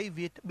វីវា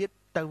បៀត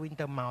ទៅវិញ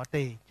ទៅមក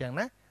ទេអញ្ចឹង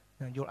ណា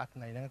យល់អត្ថ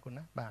ន័យហ្នឹងគុណ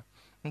ណាបាទ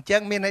អញ្ចឹ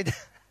ងមានន័យថា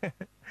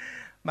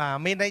បាទ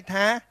មានន័យ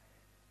ថា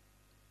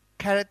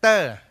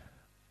character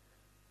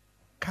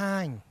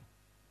kind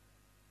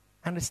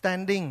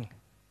understanding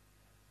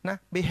ណា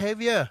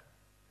behavior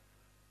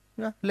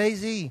ណា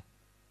lazy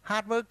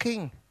hard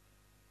working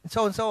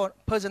so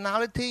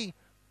personality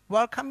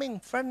welcoming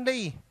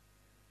friendly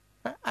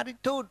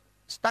attitude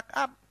stuck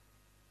up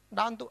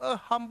down to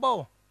earth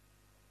humble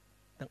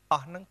ទាំងអ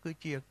ស់ហ្នឹងគឺ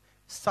ជា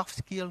soft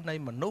skill នៃ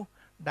មនុស្ស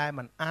ដែល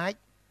มันអាច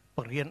ប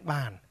រៀន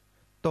បាន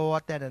តើ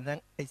តែនឹង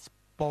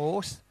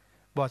expose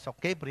បើស្រុក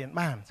គេបរៀន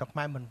បានស្រុកខ្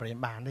មែរមិនបរៀន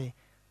បានទេ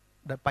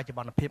ដោយបច្ចុប្ប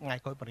ន្នភាពថ្ងៃ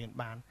ក្រោយបរៀន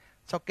បាន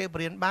ស្រុកគេប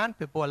រៀនបាន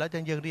ពីព្រោះឥឡូវ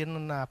យើងរៀន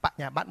បញ្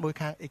ញាបត្រមួយ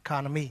ខាង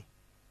economy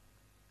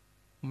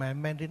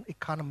មិនរៀន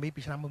economy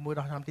ពីឆ្នាំ1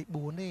ដល់ឆ្នាំទី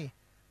4ទេ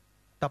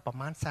តែប្រ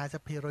ហែល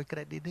 40%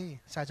 credit ទេ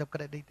40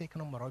 credit ទេក្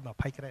នុង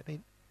120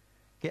 credit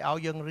គេឲ្យ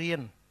យើងរៀ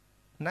ន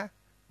ណា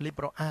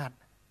liberal art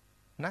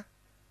ណា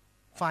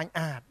fine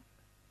art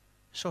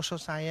social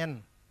science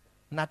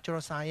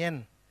natural science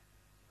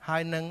ហើ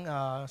យនឹង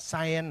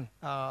science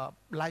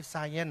life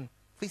science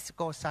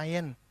physical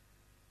science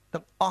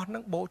ទាំងអស់ហ្នឹ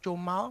ងបូកចូល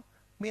មក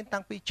មាន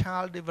តាំងពី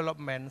child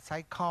development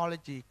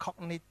psychology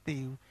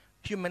cognitive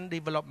human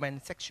development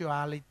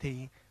sexuality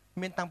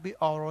មានតាំងពី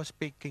oral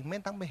speaking មា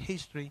នតាំងពី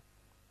history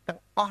ទាំង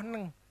អស់ហ្នឹ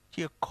ង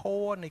ជា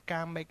core នៃ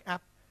ការ make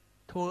up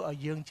ធ្វើឲ្យ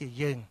យើងជា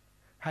យើង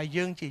ហើយ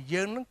យើងជា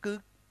យើងហ្នឹងគឺ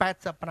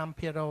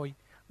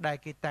 85% ដែល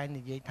គេតែ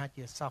និយាយថា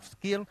ជា soft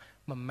skill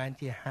មិនមែន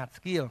ជា hard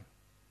skill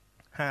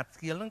hard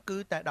skill ហ្នឹងគឺ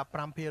តែ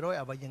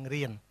 15% អ្វីយើង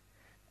រៀន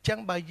អញ្ចឹង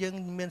បើយើង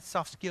មាន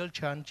soft skill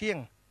ច្រើនជាង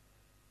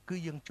គឺ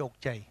យើងជោគ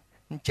ជ័យ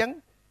អញ្ចឹង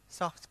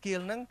soft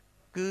skill ហ្នឹង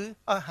គឺ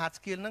hard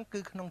skill ហ្នឹងគឺ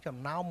ក្នុងចំ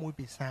ណោមមួយ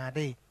ភាសា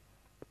ទេ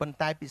ប៉ុន្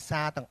តែភា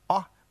សាទាំងអ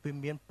ស់វា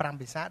មាន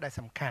5ភាសាដែល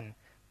សំខាន់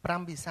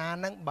5ភាសា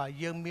ហ្នឹងបើ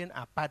យើងមាន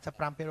អា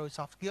 85%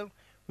 soft skill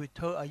វា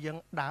ធ្វើឲ្យយើង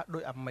ដើរដូ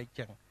ចអាមេ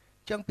ចឹង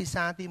អញ្ចឹងភា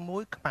សាទី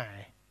1ខ្មែរ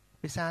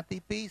ភាសាទី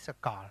2ស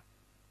កល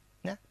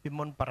ណាពី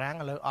មុនបារាំង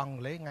ឥឡូវអង់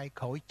គ្លេសថ្ងៃ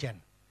ក្រោយចិន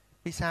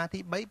ភាសាទី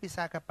3ភា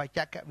សាបច្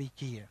ចេកវិទ្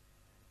យា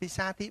ភា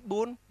សាទី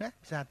4ណា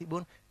ភាសាទី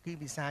4គឺ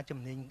ភាសាជំ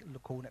នាញលោ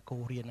កគ្រូអ្នកគ្រូ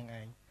រៀនហ្នឹង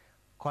ឯង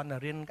គាត់ទៅ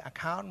រៀន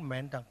account មិនមែ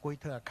នតែអង្គុយ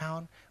ធ្វើ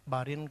account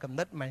បើរៀនគ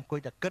ណិតមិនមែនអង្គុយ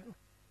តែគិត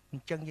អ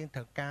ញ្ចឹងយើងត្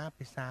រូវការ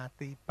ភាសា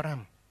ទី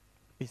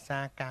5ភាសា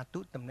ការទូ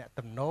តតំណាក់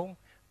តំណង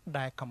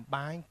ដែល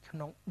combine ក្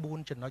នុង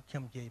4ចំណុចខ្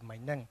ញុំនិយាយមិញ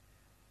ហ្នឹង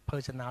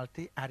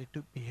personality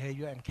attitude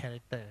behavior and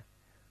character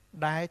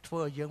ដែលធ្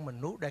វើឲ្យយើងម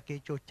នុស្សដែលគេ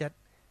ចូលចិត្ត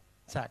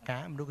សហកា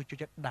រមនុស្សគេចូល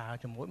ចិត្តដើរ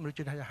ជាមួយមនុស្ស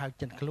ចូលចិត្តហៅ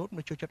ចិនខ្លួនម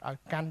នុស្សចូលចិត្តឲ្យ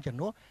កាន់ជំ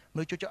នួសម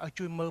នុស្សចូលចិត្តឲ្យ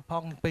ជួយមើលផ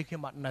ងពេលខ្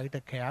ញុំអត់នៅ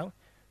ទៅក្រៅ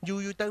យូ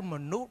រទៅម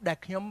នុស្សដែល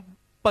ខ្ញុំ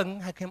ពឹង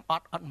ឲ្យខ្ញុំអ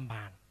ត់មិន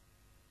បាន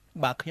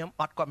បើខ្ញុំ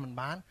អត់គាត់មិន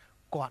បាន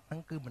គាត់នឹ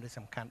ងគឺមនុស្ស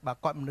សំខាន់បើ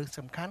គាត់មនុស្ស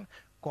សំខាន់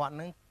គាត់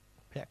នឹង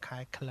ប្រាក់ខែ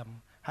ខ្លឹម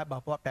ហើយបើ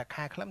គាត់ប្រាក់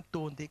ខែខ្លឹម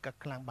ទួនាទីក៏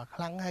ខ្លាំងបើខ្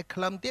លាំងហើយខ្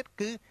លឹមទៀត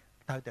គឺ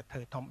ត្រូវតែធ្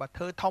វើធំបើ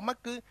ធ្វើធំហ្នឹង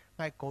គឺ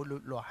ថ្ងៃក្រោយលូ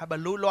តលាស់ហើយបើ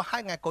លូតលាស់ហើ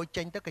យថ្ងៃក្រោយ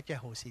ចេញទៅក៏ចេះ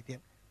រស់ស៊ីទៀត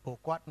ព្រោះ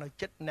គាត់នៅ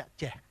ចិត្តអ្នក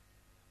ចេះ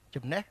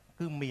ចំណេះ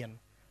គឺមាន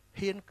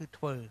ហ៊ានគឺ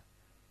ធ្វើ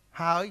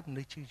ហើយម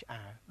នុស្សឈឺឆ្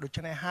អាលដូ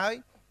ច្នេះហើយ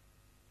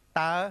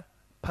តើ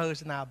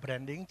personal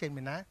branding ចេញ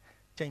ពីណា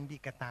ចេញពី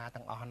កត្តា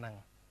ទាំងអស់ហ្នឹង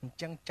អញ្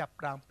ចឹងចាប់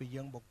ដើមពី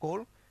យើងបុគ្គល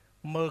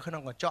មើលក្នុ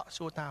ងកញ្ចក់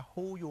សួរថា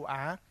who you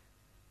are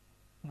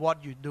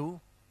what you do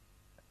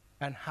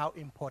and how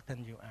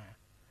important you are.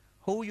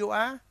 Who you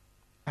are?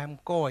 I'm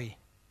Koi,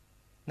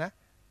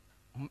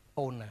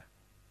 owner.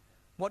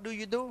 What do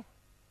you do?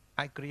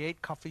 I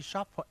create coffee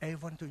shop for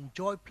everyone to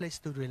enjoy, place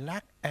to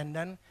relax, and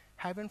then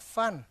having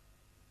fun.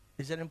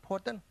 Is that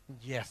important?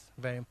 Yes,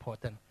 very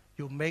important.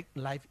 You make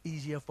life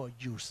easier for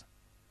you.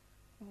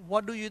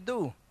 What do you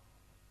do?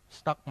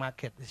 Stock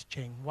market is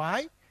changed.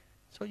 Why?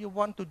 So you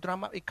want to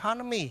drum up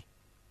economy.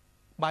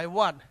 By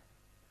what?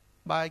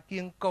 By គៀ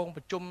ងកង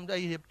ប្រជុំ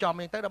អីរៀបចំ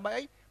អីទៅដើម្បី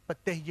អីប្រ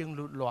ទេសយើង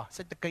លូតលាស់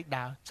សេដ្ឋកិច្ច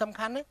ដើរសំ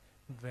ខាន់ណា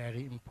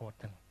very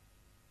important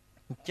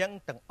អញ្ចឹង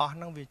ទាំងអស់ហ្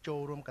នឹងវាចូល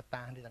រួមកត្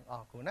តានេះទាំងអ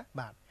ស់គ្រូណា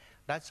បាទ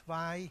that's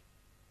why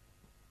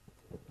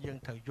យើង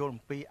ត្រូវយល់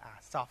អំពីអា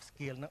soft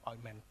skill ហ្នឹងឲ្យ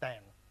មែនតើ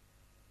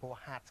ព្រោះ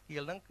hard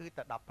skill ហ្នឹងគឺ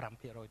តែ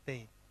 15% ទេ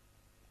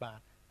បាទ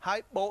ហើយ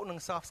បូកនឹង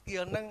soft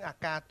skill ហ្នឹងអា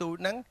ការទូច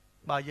ហ្នឹង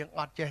បើយើងអ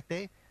ត់ចេះទេ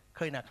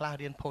ឃើញអ្នកខ្លះ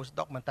រៀន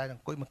postdoc មិនតែអ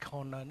ង្គុយមួយ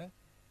corner ហ្នឹង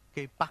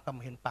គេប៉ះក៏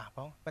មិនហ៊ានប៉ះផ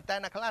ងប៉ុន្តែ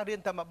អ្នកខ្លះរៀន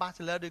តែមួយ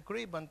bachelor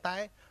degree ប៉ុន្តែ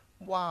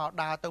វ៉ា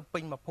ដើរទៅពេ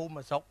ញមួយភូមិ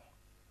មួយស្រុក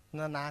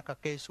ណាណាក៏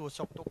គេសួរ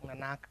សុខទុក្ខណា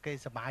ណាក៏គេ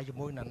សប្បាយជា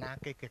មួយណាណា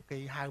គេ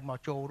ហៅមក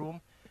ចូលរួម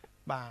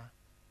បាទ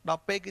ដ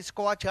ល់ពេលគេស្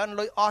គាល់ច្រើន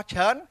លុយអស់ច្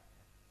រើន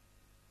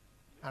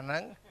អាហ្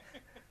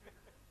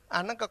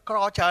នឹងក៏ក្រ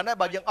ច្រើនដែរ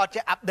បើយើងអត់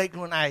ចេះ update ខ្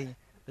លួនឯង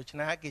ដូច្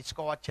នេះហើយគេស្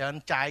គាល់ច្រើន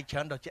ចាយច្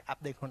រើនដល់ចេះ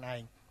update ខ្លួនឯ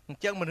ងអ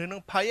ញ្ចឹងមនុស្សនឹ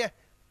ងភ័យ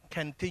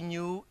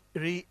continue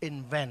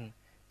reinvent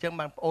អញ្ចឹង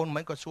បងប្អូន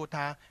មិនក៏សួរ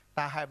ថា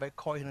តើហើយបើ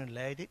ខ້ອຍនឹង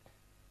លេទេ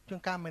ជួន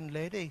កាលមិន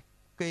លេទេ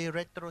គេ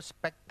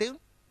retrospective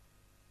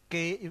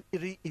គេ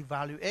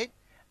re-evaluate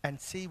and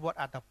see what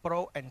are the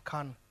pro and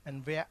con and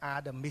where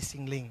are the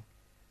missing link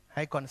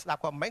ហើយគាត់ស្ដាប់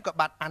គាត់មិនក៏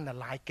បាត់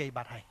analyze គេ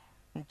បាត់ហើយ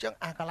អញ្ចឹង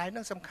អាកន្លែងហ្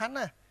នឹងសំខាន់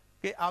ណាស់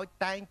គេឲ្យ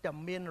តែងតែ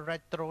មាន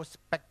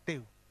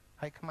retrospective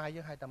ហើយខ្មែរ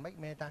យើងហៅតែម៉េច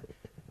មែនតា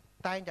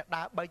តែងតែ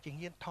ដើរបីជា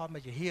ហ៊ានថតម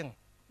កជាហៀង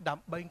ដើ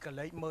ម្បីក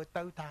លេចមើល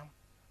ទៅតាម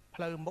ផ្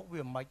លូវមុខ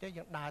វាមិនទេ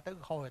យើងដើរទៅ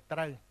ខុសត្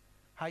រូវ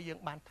ហើយយើង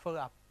បានធ្វើ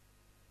អ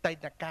តី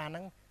តកាលហ្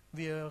នឹង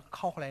វា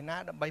ខុសកន្លែងណា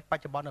ដើម្បីប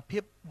ច្ចុប្បន្នភា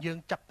ពយើង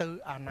ចាប់ទៅ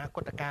អនាគ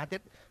តកាលទៀ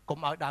តកុំ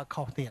ឲ្យដើរ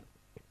ខុសទៀត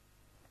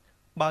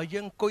បើយើ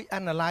ងអង្គុយ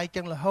analyze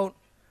ចឹងរហូត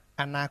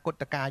អនាគ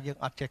តកាលយើង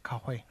អត់ចេះខុស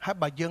ទេហើយ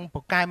បើយើងពូ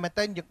កែមែន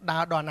ទេយើងដើ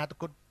រដល់អនា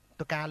គ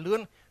តកាលលឿ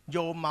នយ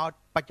កមក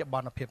បច្ចុប្ប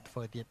ន្នភាពធ្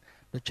វើទៀត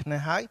ដូច្នេះ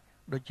ហើយ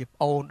ដូចជាប្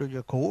អូនដូច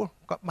ជាគ្រូ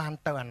ក៏បាន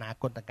ទៅអនា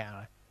គតកាល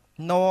ហើយ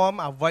នាំ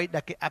អ្វីដែ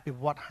លគេអភិ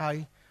វឌ្ឍហើយ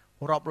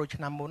រាប់រយ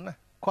ឆ្នាំមុនណា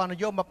គាត់និ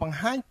យមមកបង្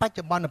ហាញបច្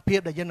ចុប្បន្នភាព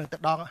ដែលយើងនឹងទៅ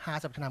ដល់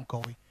50ឆ្នាំក្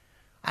រោយ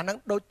អាហ្នឹង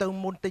ដូចទៅ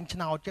មុនទិញឆ្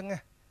នោតចឹងណា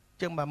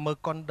ចឹងមកមើល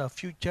con the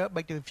future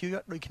back to the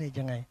future ដូចគ្នា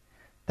ចឹងហើយ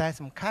តែ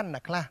សំខាន់ណា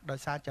ស់ខ្លះដោយ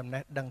សារចំ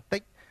ណេះដឹងតិ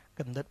ច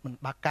គំនិតមិន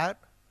បាក់កើត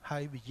ហើ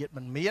យវិញ្ញាណ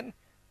មិនមាន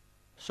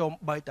សូម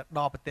បីទៅដ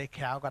ល់ប្រទេស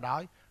ក្រៅក៏ដោ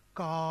យ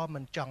ក៏មិ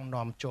នចង់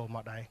នាំចូលម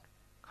កដែរ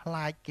ខ្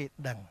លាចគេ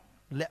ដឹង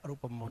លក្ខរូ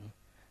បមន្ត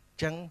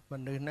ចឹងម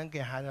នុស្សហ្នឹង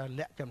គេហៅថា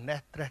លក្ខចំណេះ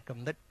ត្រេះគំ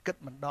និតគិត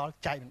មិនដល់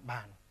ចែកមិន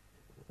បាន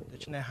ដូ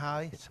ច្នេះហើ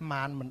យស្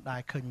មានមិនដែ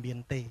លឃើញមាន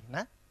ទេ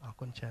ណាអរ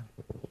គុណច្រើន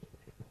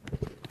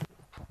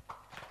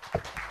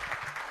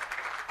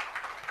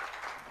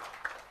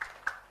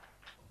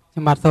ខ្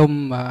ញុំបាទសូម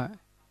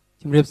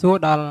ជម្រាបសួរ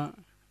ដល់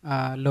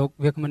លោក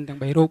វាគ្មិនទាំង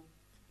3រូប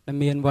ដែល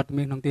មានវត្ត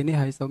មានក្នុងទីនេះ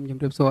ហើយសូមជ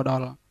ម្រាបសួរដ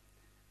ល់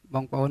ប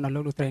ងប្អូនដល់លោ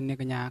កស្រីនាង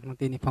កញ្ញាក្នុង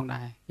ទីនេះផង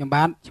ដែរខ្ញុំ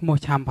បាទឈ្មោះ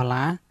ឆាំផា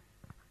ឡា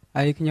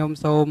ហើយខ្ញុំ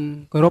សូម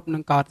គោរពនិ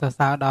ងកោតសរ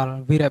សើរដល់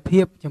វីរ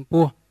ភាពចំ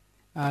ពោះ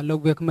លោក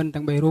វាគ្មិន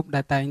ទាំង3រូប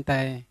ដែលតែង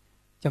តែ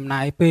ចំណា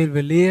យពេល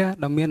វេលា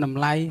ដ៏មានត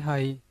ម្លៃហើ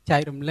យចែ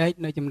ករំលែក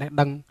នៅចំណេះ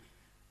ដឹង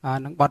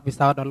និងបទពិ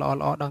សោធន៍ដ៏ល្អៗ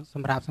ដល់ស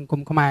ម្រាប់សង្គ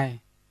មខ្មែរ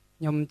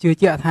ខ្ញុំជឿ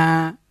ជាក់ថា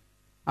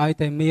ឲ្យ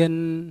តែមាន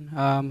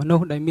មនុ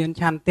ស្សដែលមាន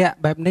ឆន្ទៈ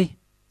បែបនេះ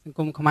សង្គ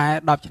មខ្មែរ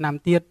10ឆ្នាំ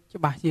ទៀត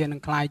ច្បាស់ជានឹ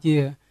ងក្លាយជា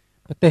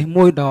ប្រទេស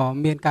មួយដ៏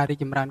មានការរីក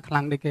ចម្រើនខ្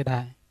លាំងដូចគេដែ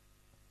រ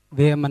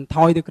វាមិនថ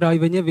យទៅក្រោយ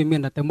វិញទេវាមា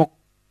នតែទៅមុខ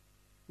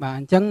បាទ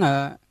អញ្ចឹង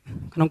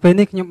ក្នុងពេល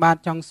នេះខ្ញុំបាទ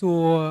ចង់សួ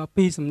រ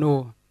2សំណួរ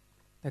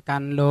ទៅកា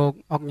ន់លោក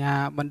អុកញ៉ា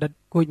បណ្ឌិត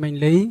គួចមេង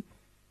លី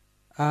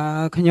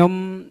ខ្ញុំ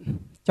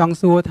ចង់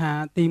សួរថា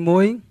ទី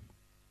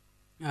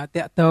1ត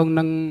កតង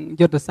នឹង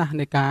យុទ្ធសាស្ត្រ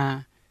នៃការ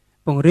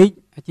ពង្រីក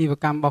អាជីវ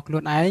កម្មរបស់ខ្លួ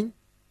នឯង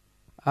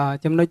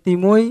ចំណុចទី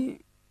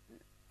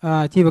1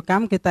អាជីវក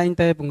ម្មគេតែង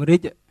តែពង្រី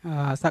ក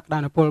សក្តា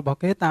នុពលរបស់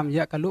គេតាមរ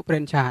យៈការលក់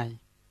franchise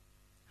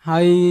ហើ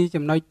យ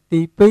ចំណុច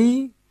ទី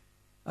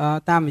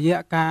2តាមរយៈ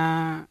ការ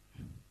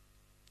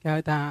គេ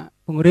ហៅថា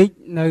ពង្រីក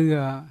នៅ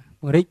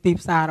ពង្រីកទី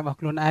ផ្សាររបស់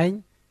ខ្លួនឯង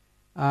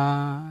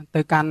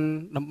ទៅកាន់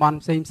តំបន់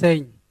ផ្សេង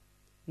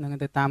នឹង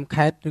ទៅតាម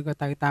ខេត្តឬក៏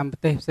ទៅតាមប្រ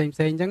ទេសផ្សេង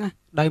អញ្ចឹងណា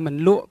ដោយមិន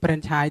លក់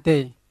franchise ទេ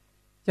អ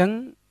ញ្ចឹង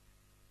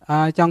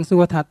ចង់សួ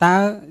រថាតើ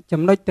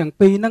ចំណុចទាំង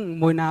ពីរហ្នឹង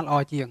មួយណាល្អ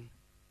ជាង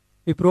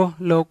ពីព្រោះ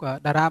លោក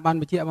តារាបាន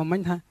បញ្ជាក់មកមិ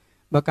ញថា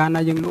បើកាល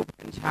ណាយើងលក់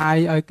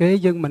franchise ឲ្យគេ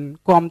យើងមិន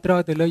គ្រប់គ្រង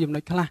ទៅលើចំណុ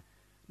ចខ្លះ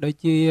ដូច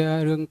ជា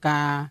រឿងកា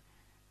រ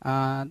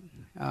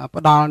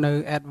ផ្ដល់នៅ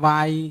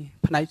advice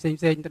ផ្នែកផ្សេង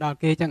ទៅដល់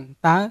គេអញ្ចឹង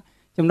តើ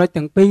ចំណុច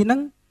ទាំងពីរហ្នឹ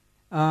ង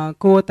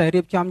គួរតែ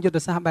រៀបចំយុទ្ធ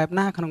សាស្ត្របែប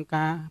ណាក្នុង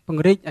ការព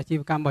ង្រីកអាជី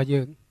វកម្មរបស់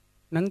យើង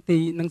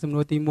នឹងសំណួ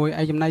រទី1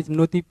ឯចំណែកសំ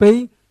ណួរទី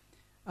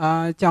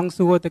2ចង់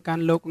សួរទៅកា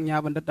ន់លោកអុកញ៉ា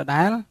បណ្ឌិតដ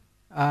ដែល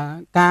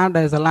កាល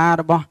ដែលសាលា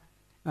របស់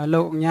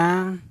លោកអុកញ៉ា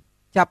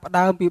ចាប់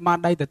ដើមពីបាន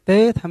ដៃទៅទេ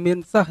ថាមាន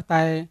សិស្ស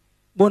តែ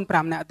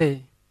4-5នាក់ទេ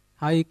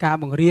ហើយការ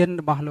បង្រៀន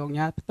របស់លោក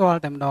ញាផ្ទាល់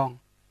តែម្ដង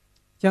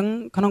អញ្ចឹង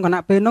ក្នុងគ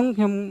ណៈពេលនោះ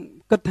ខ្ញុំ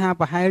គិតថា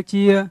ប្រហែល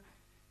ជា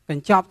ក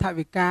ញ្ចប់ថ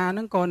វិកាហ្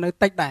នឹងក៏នៅ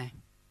តិចដែរ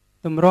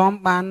តម្រាំ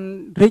បាន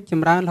រីកច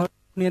ម្រើនរហូត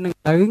គ្នានឹង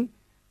ទៅ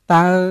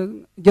តើ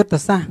យុទ្ធ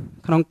សាស្ត្រ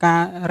ក្នុងកា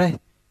ររេះ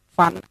ហ្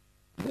វាន់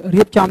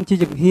រៀបចំជា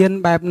ជំហាន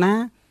បែបណា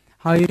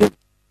ហើយរៀប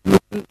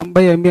ដើម្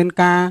បីឲ្យមាន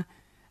ការ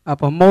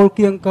ប្រមូល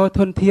គៀងកធ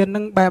នធាននឹ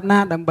ងបែបណា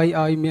ដើម្បី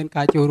ឲ្យមាន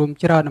ការចូលរួម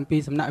ច្រើនអំពី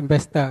សំណាក់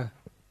investor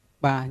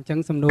បាទអញ្ចឹង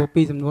សំណួរ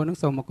ពីរសំណួរហ្នឹង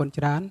សូមអរគុណ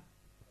ច្រើន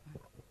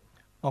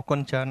អរគុណ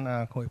ច្រើន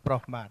គ្រូប្រុ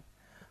សបាទ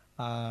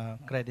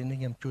credit នេះ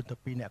ខ្ញុំជូនទៅ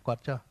ពីអ្នកគា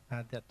ត់ចុះថា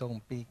តើតង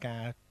ពីកា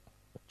រ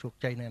ជោគ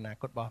ជ័យនៅអនា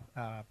គតរបស់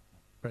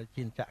ប្រជា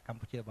ជាតិកម្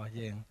ពុជារបស់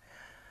យើង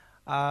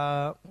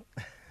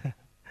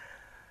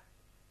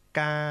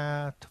ការ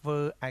ធ្វើ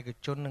ឯក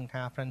ជននិង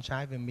ការ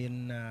franchise វាមាន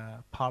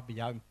ផលប្រ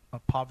យោជន៍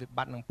ផលវិប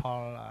ត្តិនិងផល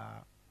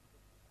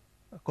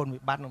គុណវិ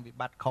បត្តិនិងវិ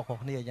បត្តិខុសៗ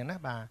គ្នាអញ្ចឹងណា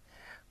បាទ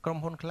ក្រុម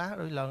ហ៊ុនខ្លះ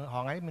ដូចឡើងហ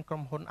ងៃមានក្រុ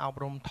មហ៊ុនអប់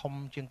រំធំ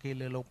ជាងគេ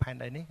លើលោកផែន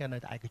ដីនេះគេនៅ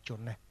តែឯកជន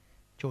ណា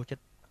ចូលចិ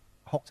ត្ត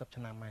60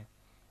ឆ្នាំ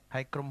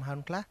ហើយក្រុមហ៊ុន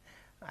ខ្លះ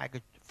ឯក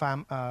farm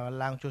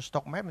ឡើងចូល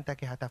stock market តែ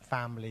គេហៅថា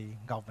family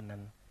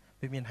governance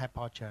វាមាន head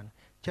power ច្រើន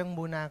អញ្ចឹង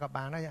មួយណាក៏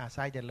បានដែរអាស្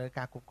រ័យទៅលើ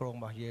ការគ្រប់គ្រងរ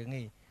បស់យើង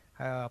នេះ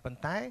ប៉ុន្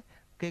តែ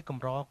គេក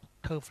ម្រ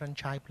ធ្វើ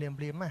franchise ភ្លាម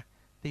ណា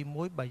ទី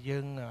1បើយើ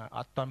ងអ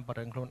ត់តន់ប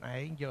រិងខ្លួនឯ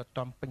ងយើងអត់ត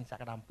ន់ពេញស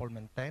ក្តានុពល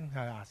មែនតើ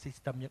ហើយអា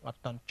system យើងអ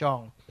ត់តន់ចង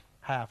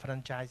ហើយអា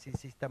franchise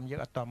system យើង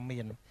អត់តន់មា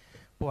ន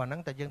ព្រោះអាហ្នឹ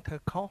ងតែយើងធ្វើ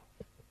ខុស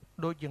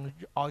ដូចយើង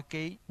ឲ្យ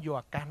គេយក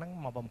ឱកាសហ្នឹង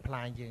មកបំផ្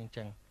លាញយើងអញ្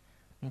ចឹ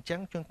ង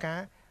ជួនកាល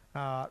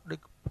ដូច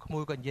ក្មួ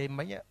យក៏និយាយ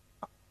មិញឲ្យ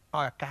ឱ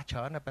កាសច្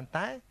រើនតែប៉ុន្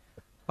តែ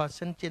បើ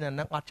សិនជានៅ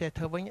នឹងអត់ចេះ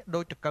ធ្វើវិញដូ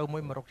ចតកៅមួ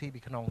យមករកទីពី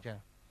ក្នុង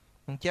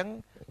អញ្ចឹង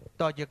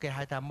តើយើងគេ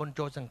ហៅថាមុន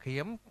ចូលសង្គ្រា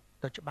ម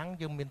ទៅច្បាំង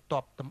យើងមានត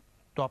ប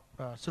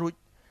ស្រួច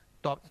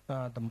តប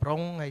តម្រ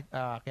ង់ហើយ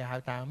គេហៅ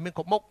ថាមាន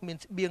កុមុកមាន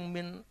ស្បៀង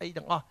មានអី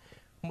ទាំងអស់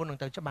មុននឹង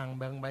ទៅច្បាំង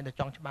មិនតែ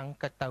ចង់ច្បាំង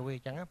កិច្ចទៅវិញអ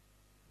ញ្ចឹង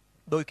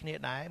ដូចគ្នា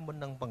ដែរមុន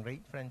នឹងបង្រីក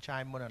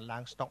franchise មុននឹងឡើ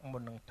ង stock មុ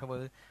ននឹងធ្វើ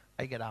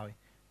អីក៏ដោយ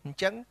អញ្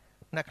ចឹង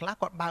អ្នកខ្លះ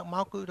គាត់បើកម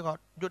កគឺគា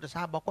ត់យុទ្ធ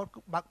សាស្ត្ររបស់គាត់គឺ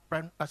បើក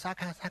brand សា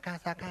ខា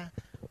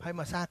ហើយ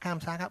មកសា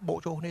ខាបោក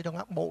ចូលគ្នាទៅ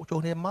បោកចូល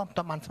គ្នាមកត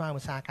បានស្មើ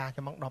មួយសាខា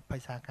ចាំមក10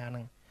 20សាខាហ្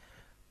នឹង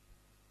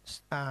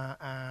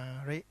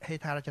ហេ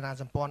ដ្ឋារចនា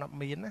សម្ព័ន្ធអត់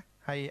មានណា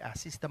ហើយអា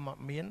system អ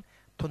ត់មាន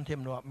ធនធាន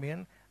មនុស្សអត់មាន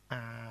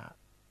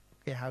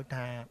គេហៅ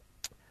ថា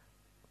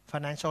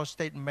financial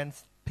statement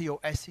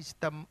POS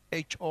system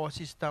HR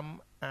system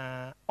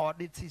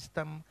audit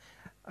system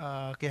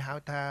គេហៅ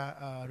ថា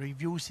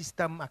review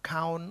system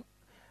account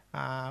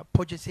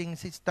purchasing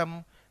system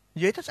និ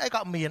យាយទៅស្អីក៏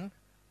អត់មាន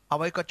អ្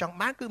វីក៏ចង់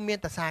បានគឺមាន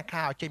តែសា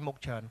ខាឲ្យចេញមុខ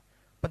ច្រើន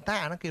ប៉ុន្តែ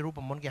អាហ្នឹងគេរូប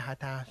មន្តគេហៅ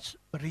ថា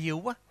រាវ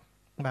បា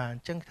ទអ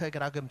ញ្ចឹងធ្វើក៏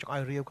ដោយគេមិនចង់ឲ្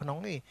យរាវក្នុង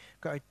នេះ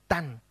គេឲ្យតា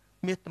ន់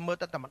មាសមើល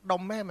តែម្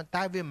ដុំទេប៉ុន្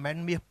តែវាមិនមែន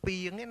មាសពី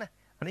ងទេណា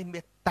អានេះមា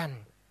សតាន់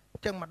អ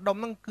ញ្ចឹងម្ដុំ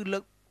ហ្នឹងគឺលើ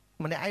ក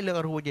ម្នាក់ឯងលើក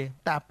រួចទេ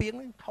តែពីង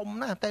ធំ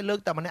ណាស់តែលើក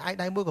តែម្នាក់ឯង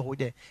ដៃមួយក៏រួច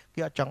ទេគេ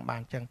អត់ចង់បាន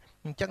អញ្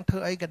ចឹងធ្វើ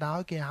អីក៏ដោយ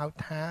គេហៅ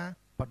ថា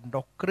បណ្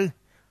ដុះគ្រឹះ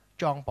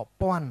ចងប្រ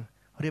ព័ន្ធ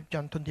រៀប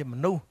ចំធនធានម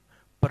នុស្ស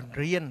បង្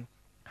រៀន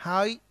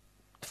ហើយ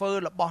ធ្វើ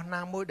របស់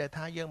ណាមួយដែល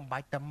ថាយើងមិនបា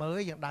ច់តែមើល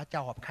យើងដើរចោ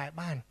លរាប់ខែ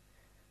បាន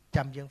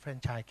ចាំយើង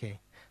franchise គេ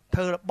ធ្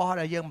វើរបស់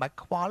ដែលយើងមិនបាច់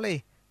ខ្វល់ទេ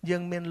យើ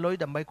ងមានលុយ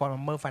ដើម្បីគាត់ម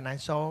កមើល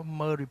financial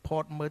មើល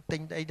report មើលទិ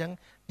ញអីហ្នឹង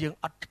យើង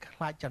អត់ខ្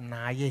លាចចំ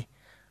ណាយទេ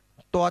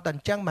តើតែអ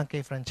ញ្ចឹងបានគេ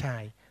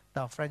franchise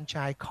តើ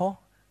franchise ខុស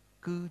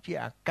គឺជា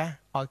ឱកាស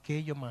ឲ្យគេ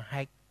យកមក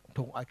ហែក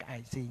ធុងឲ្យក្អែ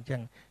កស៊ីអញ្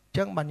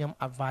ចឹងបានខ្ញុំ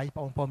advice ប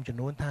ងប្អូនចំ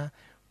នួនថា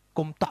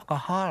គុំតក់កុ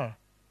ហល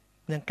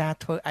នឹងការ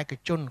ធ្វើឯក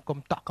ជនគុំ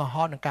តក់កុហ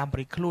លនឹងការប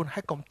រិខ្លួន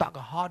ហើយកុំតក់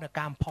កុហលនឹង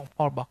ការបំផុសផ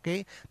លរបស់គេ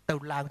ទៅ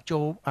ឡើងចូ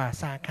ល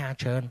សាខា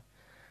ច្រើន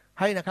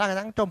ហើយអ្នកខ្លះគាត់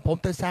ថាចុំព្រម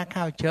ទៅសា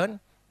ខាច្រើន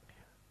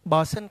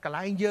បើសិនកន្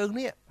លែងយើង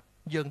នេះ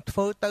យើងធ្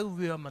វើទៅ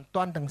វាមិន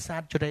តាន់ទាំងសា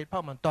ទជ្រេតផ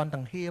ងមិនតាន់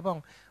ទាំងហៀផង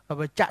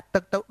បើចាក់ទឹ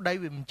កទៅដី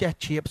វាមិនចេះ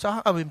ជ្រាបសោះ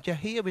វាមិនចេះ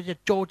ហៀវាចេះ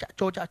ចូ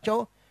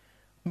ល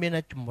មាន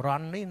តែចម្រ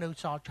ន់នេះនៅ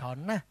សល់ច្រើន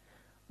ណាស់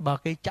បើ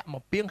គេចាក់ម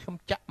កពីងខ្ញុំ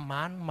ចាក់ប្រ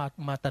ហែល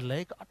មកតលេ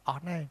ក៏អត់អ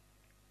ស់ដែរ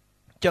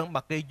ចឹង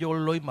បើគេយ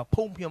ល់លុយមក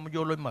ភូមិខ្ញុំយ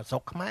ល់លុយមកស្រុ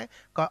កខ្មែរ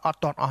ក៏អត់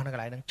តន់អស់នៅក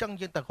ន្លែងហ្នឹងចឹង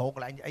យើងទៅរកក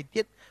ន្លែងអី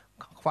ទៀត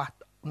ខ្វះ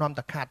នាំ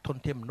តែខាតធន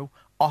ធានមនុស្ស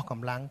អស់ក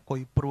ម្លាំងគុ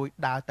យព្រួយ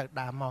ដើរទៅ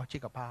ដើរមកជា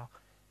កបោ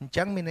អញ្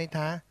ចឹងមានន័យ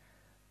ថា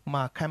ម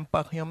ក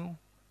camper ខ្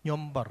ញុំ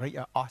បរិយ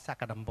ឲ្យអស់ស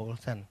ក្តានុពល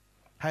សិន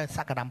ហើយស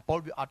ក្តានុពល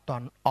វាអត់ត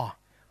ន់អស់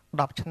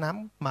10ឆ្នាំ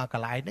មកក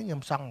ន្លែងហ្នឹងខ្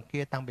ញុំសង់អង្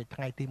គាតាំងពីថ្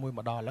ងៃទី1ម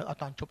កដល់ឥឡូវអ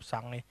ត់តន់ជប់ស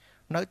ង់ទេ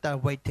នៅតែ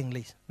waiting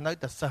list នៅ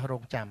តែសិស្សរ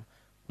ងចាំ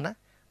ណា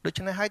ដូ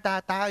ច្នេះហើយ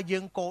តើយើ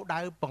ងគោលដៅ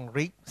ពង្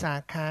រីកសា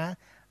ខា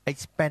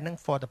expanding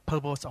for the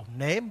purpose of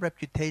name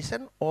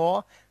reputation or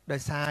ដោ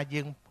យសារ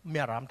យើងមា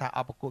នអារម្មណ៍ថាអ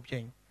បប្រគួតចេ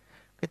ញ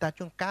គេថា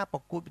ជួនកាលប្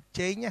រគួតប្រ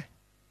ជែងណា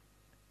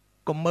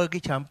កុំមើលគេ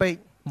ច្រើនពេក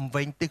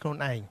វិញទីខ្លួន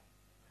ឯង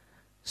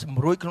ស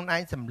ម្រួចខ្លួនឯ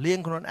ងសម្លៀង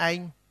ខ្លួនឯង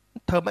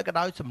ធ្វើមិនក៏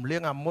ដោយសម្លៀ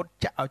ងអាមុត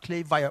ចាក់ឲ្យធ្លា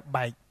យវាយឲ្យ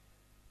បែក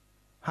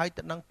ហើយ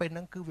ទៅនឹងពេលហ្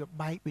នឹងគឺវា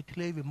បែកវាធ្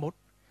លាយវាមុត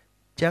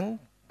អញ្ចឹង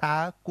តើ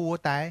គួរ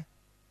តែ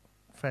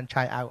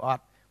franchise ឲ្យអ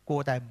ត់គួ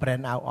រតែ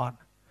brand ឲ្យអត់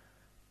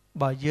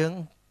បើយើង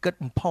គិត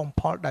បំផុសបំ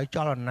ផុលដោយច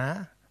លនា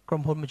ក្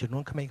រុមហ៊ុនមួយចំនួ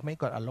នក្មេងៗ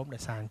គាត់អារម្មណ៍ដោ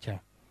យសារអញ្ចឹង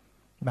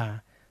បាទ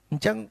អ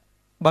ញ្ចឹង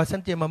បើសិ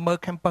នជាមកមើល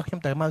campus ខ្ញុំ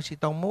ត្រូវមកស៊ី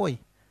តងមួយ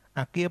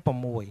អាគារ6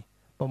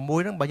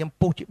ហ្នឹងបើខ្ញុំ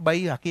ពុះជា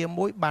3អាគារ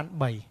1បាន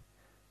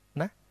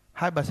3ណា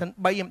ហើយបើសិន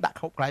3ខ្ញុំដាក់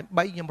គ្រប់កន្លែង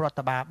3ខ្ញុំរដ្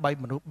ឋបាល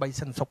3មនុស្ស3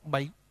សិនសុក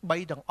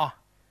3ទាំងអស់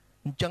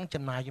អញ្ចឹង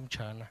ចំណាយខ្ញុំច្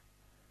រើនណាស់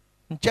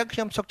អញ្ចឹងខ្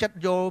ញុំសុកចិត្ត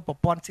យកប្រ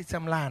ព័ន្ធ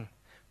system LAN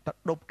ទៅ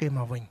ដប់គេម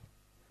កវិញ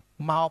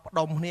មកផ្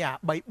ដុំគ្នាអា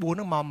3 4ហ្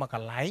នឹងមកក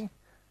ន្លែង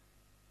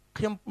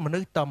ខ្ញុំមនុ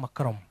ស្សតមក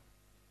ក្រុម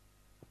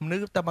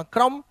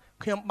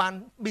ខ្ញុំបាន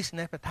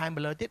business បន្ថែម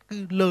លើទៀតគឺ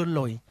លើ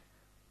លុយ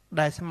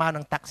ដែលស្មើ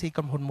នឹងតាក់ស៊ីក្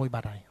រុមហ៊ុនមួយបា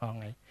ត់ហើយហ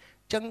ងៃអ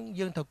ញ្ចឹង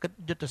យើងត្រូវគិត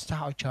យុទ្ធសា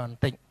ស្ត្រឲ្យច្រើនប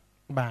ន្តិច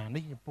បាទ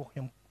នេះចំពោះខ្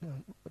ញុំ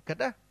គិត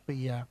ណាពី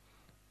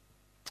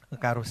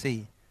ការរុស្ស៊ី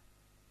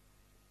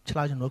ឆ្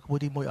លើយចំនួនក្មួយ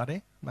ទី1អត់ទេ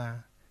បាទ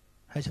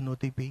ហើយចំនួន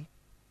ទី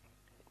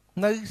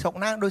2នៅស្រុក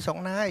ណាដោយស្រុក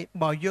ណាឯង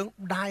បើយើង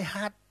ដាយ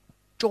ហាត់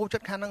ចូលចិ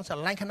ត្តខាងហ្នឹងស្រ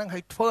ឡាញ់ខាងហ្នឹងហើ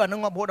យធ្វើអាហ្នឹង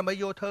មកព្រោះដើម្បី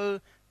យកធ្វើ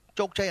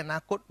ជោគជ័យអនា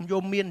គតយ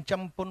កមាន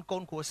ចំពុនកូ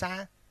នគ្រួសារ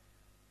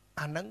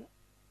អាហ្នឹង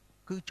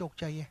គឺជោគ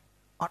ជ័យឯង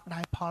អត់ដែ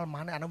រផលហ្មង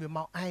អាហ្នឹងវាម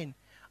កឯង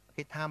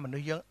គេថាមនុ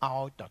ស្សយើង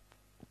ឲ្យតែ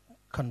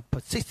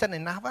consistent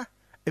enough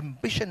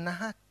ambition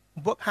enough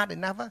work hard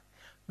enough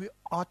វា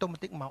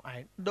automatic មកឯ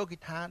ងដូចគេ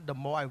ថា the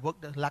more I work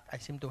the luck I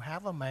seem to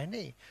have មែន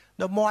ទេ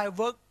the more I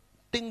work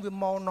ទិញវា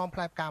មកនាំផ្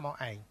លែផ្កាមក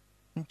ឯង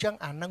អញ្ចឹង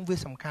អាហ្នឹងវា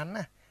សំខាន់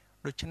ណាស់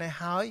ដូច្នេះ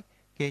ហើយ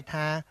គេ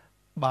ថា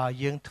បើ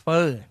យើងធ្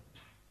វើ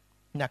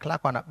អ្នកខ្លះ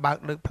គាត់ថាបើក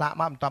លើកផ្លាក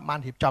មកមិនតាន់បាន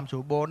រៀបចំស្រួ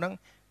លបូនហ្នឹង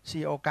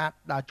CEO កាត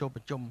ដើរចូល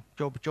ប្រ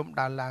ជុំ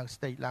ដើរឡើង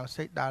stage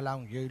ដើរឡើង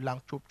និយាយឡើង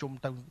ជួបជុំ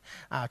ទៅ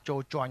ចូល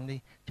ជាន់នេះ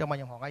អញ្ចឹងមក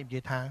ខ្ញុំហងៃនិយា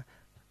យថា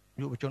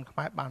យុវជនខ្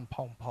មែរបានផ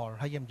ងផល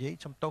ហើយខ្ញុំនិយាយ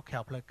សំទោសក្រៅ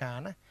ផ្លូវការ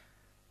ណា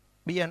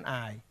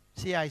BNI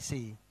CIC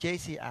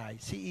JCI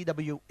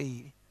CEWE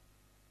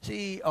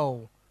CEO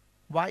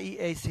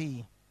YEAC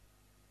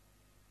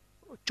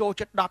ចូល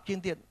ចិត្ត10ជាង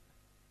ទៀត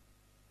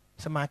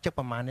សមាជិក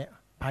ប្រហែលនេះ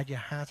ប្រហែលជា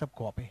50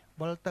គ្រាប់ទេ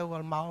វិលទៅវិ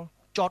លមក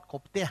ចតគ្រ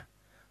ប់ផ្ទះ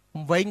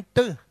វិញ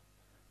ទៅ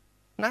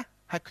ណា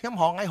ហើយខ្ញុំរ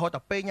ហងៃរត់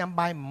តែពេលញ៉ាំ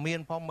បាយមិនមាន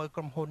ផងមើលក្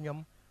រុមហ៊ុនខ្ញុំ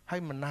ហើ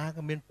យមិនណា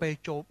ក៏មានពេល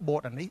ចូល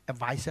board អានេះ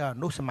advisor អា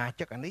នោះសមា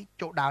ជិកអានេះ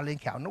ចូលដើរលេង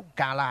ក្រៅនោះ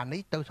កាឡា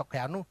នេះទៅស្រុកក្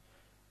រៅនោះ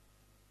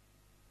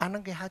អាហ្នឹ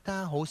ងគេហៅថា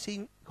រស់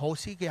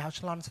ស៊ីគេហៅ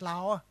ឆ្លន់ស្លោ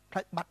ខ្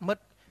លាច់បាត់មិត្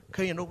ត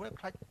ឃើញអានោះ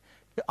ខ្លាច់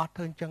គេអត់ធ្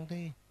វើអញ្ចឹង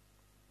ទេ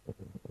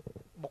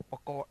បុកប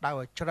កដៅ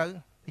ឲ្យជ្រៅ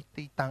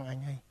ទីតាំងអញ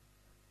ហើយ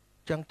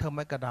អញ្ចឹងធ្វើ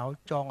មិនក៏ដោយ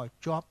ចងឲ្យ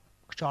ជាប់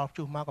ខ្យល់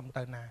ជុះមកកំ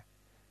ទៅណា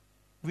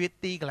វា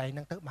ទីកន្លែងហ្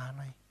នឹងទៅបាន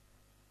ហើយ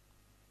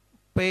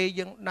ពេល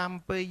យើងដាំ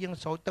ពេលយើង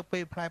ស្រោចទឹកពេ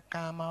លផ្លែផ្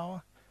កាមក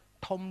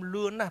ធំ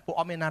លឿនណាស់ពួក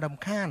អត់មានណារំ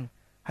ខាន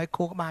ហើយ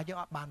ខួរក្បាលយើង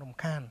អត់បានរំ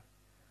ខាន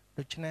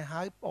ដូច្នេះ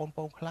ហើយបង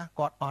ប្អូនខ្លះ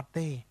គាត់អត់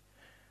ទេ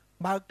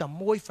បើកតែ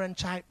មួយ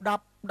franchise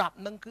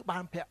 10នឹងគឺបា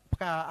នប្រាក់ផ្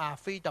កា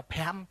ហ្វីតែ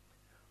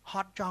5ហ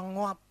ត់ចង់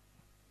ងាប់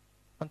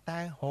ប៉ុន្តែ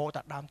រក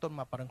តែដើមទុន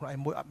មកប៉ុណ្្នឹងខ្លួនឯ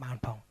ងមួយអត់បាន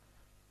ផង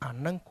អា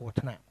នឹងគ្រោះ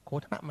ថ្នាក់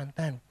មែន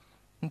តើ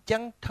អញ្ចឹ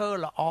ងធ្វើ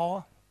ល្អ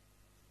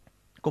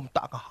កុំត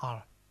ក់កុហល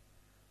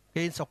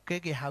គេសុក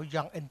គេហៅ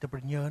young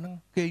entrepreneur ហ្នឹង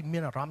គេមា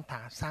នអារម្មណ៍ថា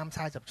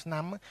30-40ឆ្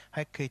នាំ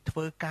ហើយគេធ្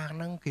វើការហ្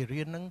នឹងគេ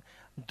រៀនហ្នឹង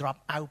drop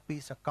out ពី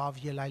សាកលវិ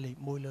ទ្យាល័យលេខ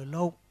1លើ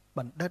លោកប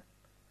ណ្ឌិត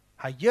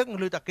ហើយយើង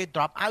ឮតែគេ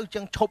drop out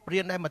ចឹងឈប់រៀ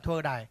នដែរមកធ្វើ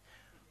ដែរ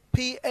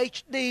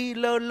PhD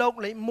លើលោក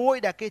លេខ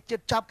1ដែលគេចិ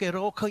ត្តចាប់គេរ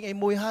កឃើញអី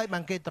មួយហើយបា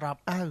នគេ drop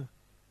out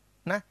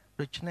ណា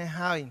ដូច្នេះ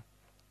ហើយ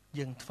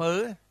យើងធ្វើ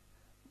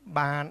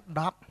បាន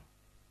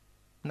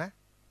10ណា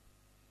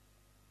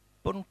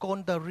ពុនកូន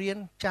ទៅរៀន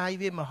ចាយ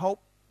វាមកហូប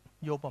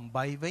យក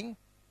8វិញ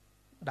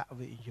ដាក់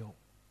វិនិយោគ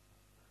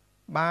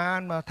បាន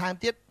មកថែម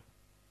ទៀត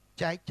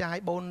ចែកចាយ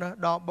បូន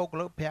ដល់បុគ្គ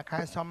លិកប្រាក់ខែ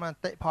សមអ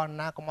តិផរ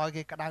ណាកុំឲ្យ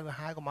គេក្តៅក្រ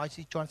ហាយកុំឲ្យ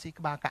ស៊ីជន់ស៊ី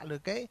ក្បាលកាក់លើ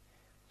គេ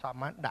ស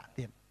មដាក់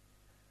ទៀត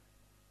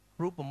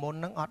រូបមន្ត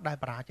នឹងអត់ដែល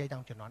បរាជ័យ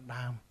តាំងជំនាន់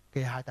ដើម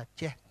គេហៅថា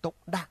ចេះទុក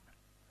ដាក់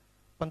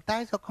ប៉ុន្តែ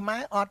ស្រុកខ្មែ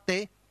រអត់ទេ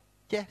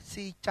ចេះ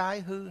ស៊ីចាយ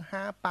ហឺ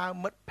ហាប៉ា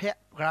មិត្តភ័ក្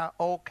តិរ៉ា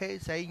អូខេ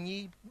ស្រីញី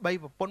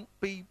3ប្រពន្ធ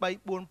2 3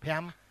 4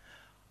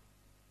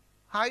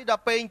 5ហើយដ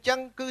ល់ពេលអញ្ចឹង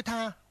គឺ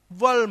ថា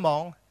វិលហ្ម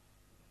ង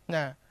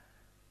ណា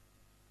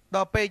ដ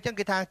ល់ពេលអញ្ចឹង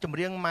គេថាចម្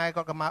រៀងម៉ែ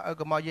គាត់ក៏មក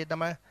ក៏មកនិយាយតែ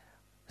មក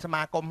ស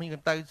មាគមនេះ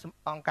ទៅ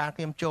អង្គការ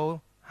ខ្ញុំចូល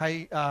ហើយ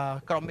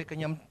ក្រុមនេះក៏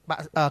ខ្ញុំ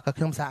ក៏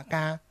ខ្ញុំសហ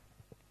ការ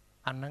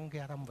អាហ្នឹង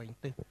គេរំវិញ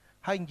ទៅ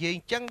ហើយនិយាយអ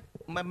ញ្ចឹង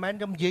មិនមែន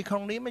ខ្ញុំនិយាយក្នុ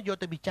ងនេះមកយក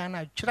ទៅពិចារ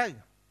ណាឲ្យជ្រៅ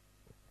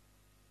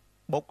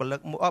បុគ្គលិក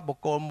មួយបុ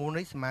គ្គលមួយ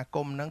នេះសមាគ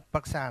មហ្នឹងប្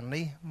រឹក្សា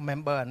នេះ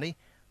member នេះ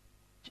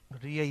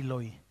រាយ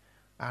លុយ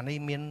អានេះ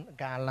មាន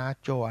កាឡា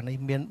ចូលអានេះ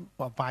មាន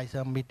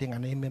advisor meeting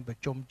អានេះមានប្រ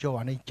ជុំចូល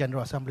អានេះ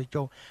general assembly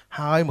ចូល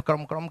ហើយមួយក្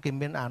រុមគេ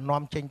មានអា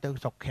នាំចេញទៅ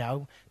ស្រុកក្រៅ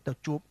ទៅ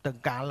ជួបទៅ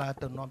កាឡា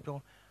ទៅនាំចូល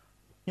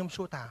ខ្ញុំ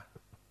សួរថា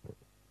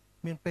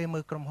មានពេលមើ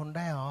លក្រុមហ៊ុន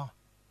ដែរហ៎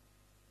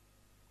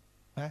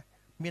ណា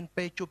មាន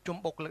ពេលជួបជុំ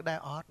បុគ្គលិកដែរ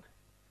អត់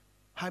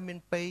ហើយមាន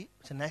ពេល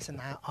សនេស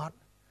នាអត់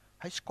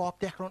ហើយស្គាល់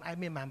ផ្ទះខ្លួនឯង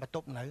មានប៉ុន្មានបន្ទ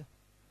ប់នៅ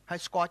ហើយ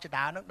ស្គាល់ច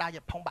ដានឹងដើរយ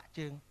កផុងបាក់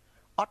ជើង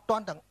អត់ទា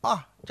ន់ទាំងអ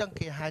ស់អញ្ចឹង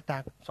គេហៅថា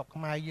ស្រុក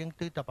ខ្មែរយើង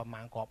គឺតែប្រ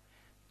មាណគ្រាប់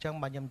អញ្ចឹង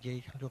បើខ្ញុំនិយាយ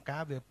ជួនកា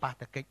លវាប៉ះ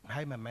តកិច្ច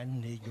ហើយមិនមែន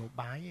នយោ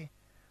បាយទេ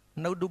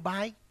នៅឌូបៃ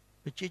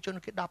ប្រជាជន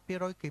គេ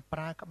 10% គេប្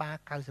រើក្បាល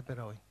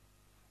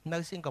 90% នៅ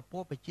សិង្ហបុ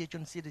រីប្រជាជ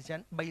ន citizen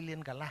 3 លាន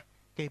កន្លះ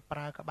គេប្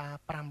រើក្បាល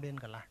5លាន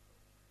កន្លះ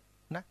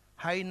ណា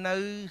ហើយនៅ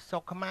ស្រុ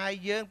កខ្មែរ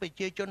យើងប្រ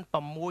ជាជន6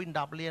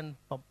 10លាន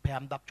5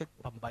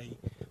 10.8 ប៉ុ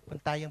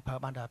ន្តែយើងប្រើ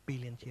បានតែ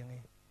2លានជាងឯ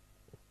ង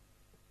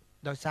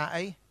ដោយសារ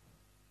អី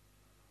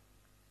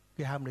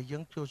គេហៅមនុស្សយើ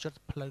ងចូលចិត្ត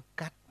ផ្លូវ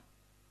កាត់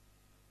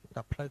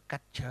តែផ្លូវកា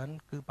ត់ច្រើន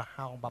គឺប្រ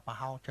ហោងបើប្រ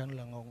ហោងច្រើន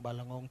ល្ងងបើ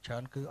ល្ងងច្រើ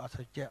នគឺអត់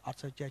សូវចេះ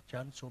ច្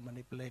រើនសួរ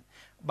manipulate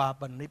បើ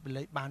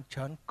manipulate បានច្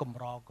រើនកម្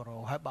រក្រ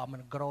ហើយបើមិ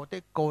នក្រទេ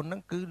កូនហ្នឹ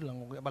ងគឺល្ងង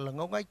បើល្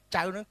ងងហើយ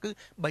ចៅហ្នឹងគឺ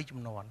3ចំ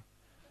នួន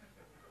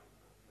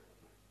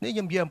នេះខ្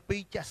ញុំនិយាយអំពី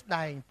ចាក់ស្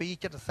ដែងពី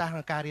ចិត្តសាស្ត្រក្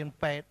នុងការរៀន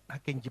ពេទ្យហើ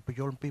យគេនិយាយបញ្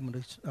យល់អំពីមនុ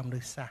ស្ស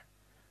សាស្ត្រ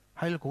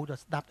ហើយលោកគ្រូទៅ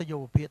ស្ដាប់ទៅយក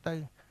វិភាគទៅ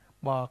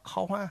បើ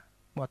ខុសណា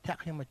មកធាក់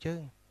ខ្ញុំមកជើ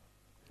ង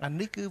អា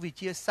នេះគឺវិ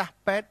ជាសាស្ត្រ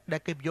ពេទ្យដែ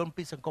លគេបញ្យល់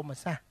ពីសង្គម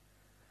សាស្ត្រ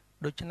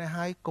ដូច្នេះ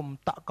ហើយកុំ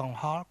តក់កង្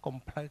ហល់កុំ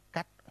ផ្លូវ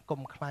កាត់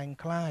កុំខ្លែង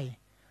ខ្លាយ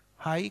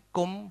ហើយ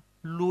កុំ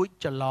លួច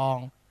ច្រឡង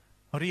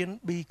រៀន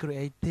be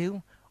creative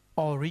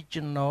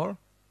original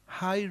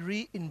ហើយ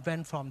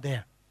reinvent from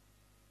there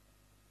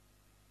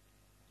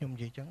ខ្ញុំនិ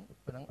យាយចឹង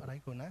ប៉ុណ្ណឹងអត់អី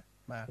គូណា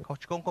បាទខុស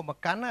ឆ្គងកុំប្រ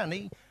កាន់ណា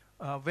នេះ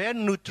very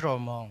neutral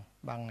ហ្មង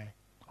បងអ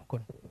រគុ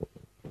ណ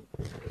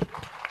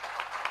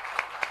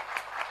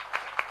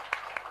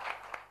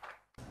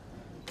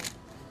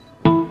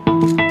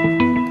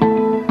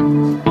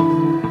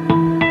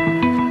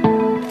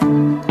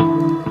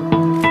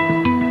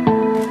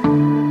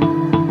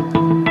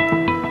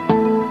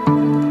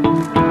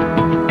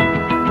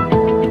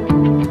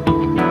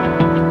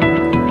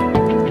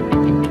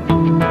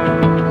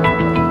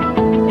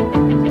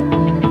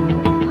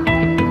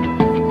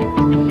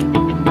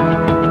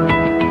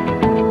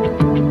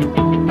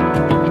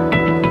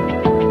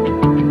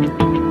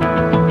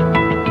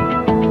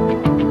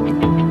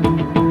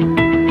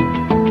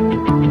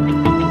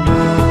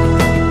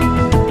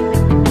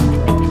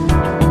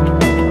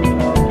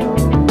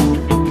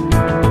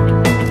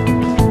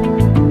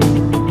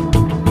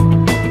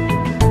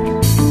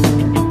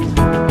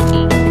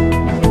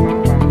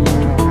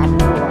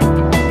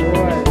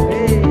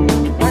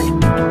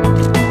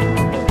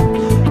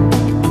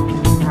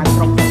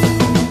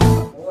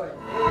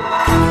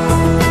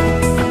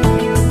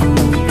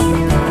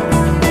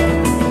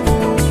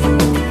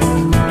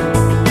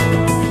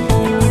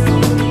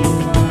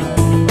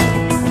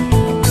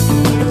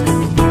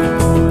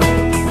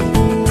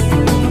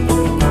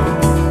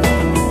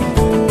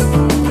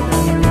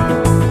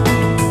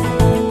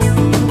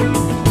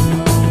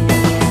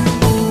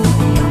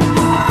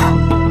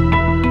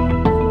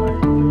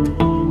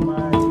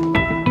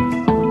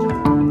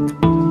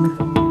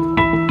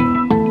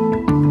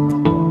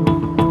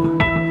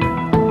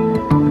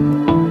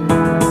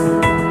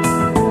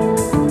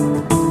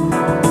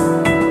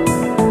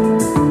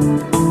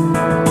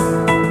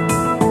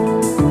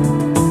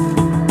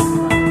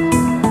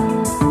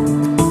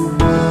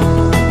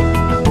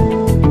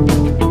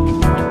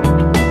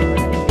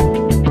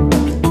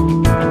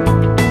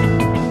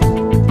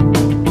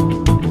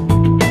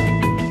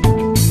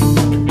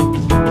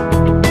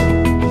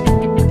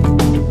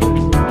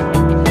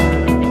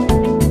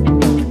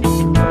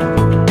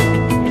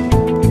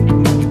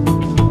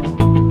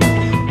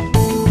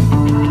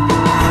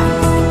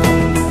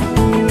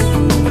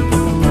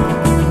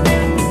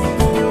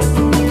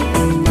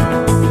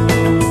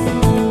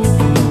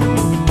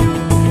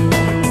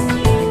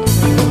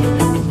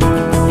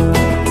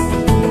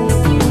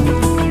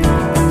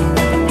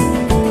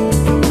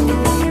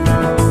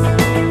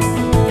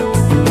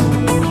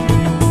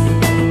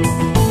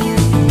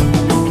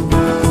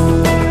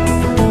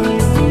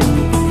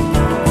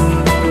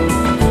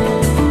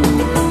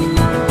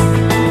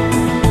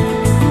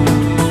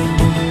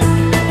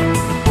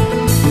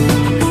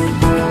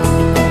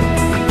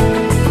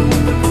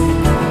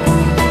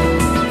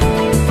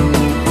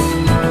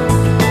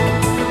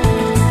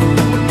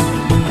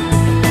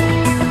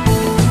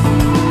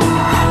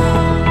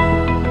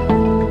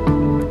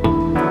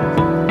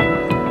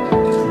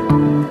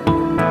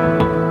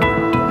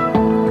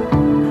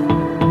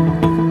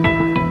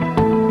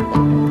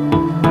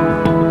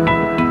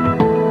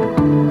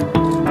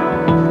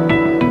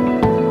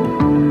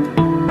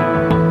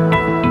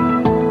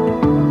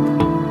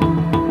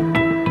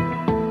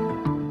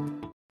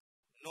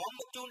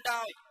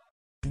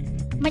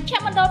មជ្ឈ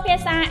មណ្ឌលភា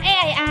សា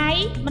AII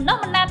បណ្ដុះ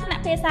បណ្ដាលថ្នា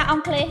ក់ភាសាអ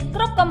ង់គ្លេស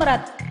គ្រប់កម្រិត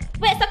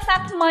វគ្គសិក្សា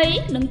ថ្មី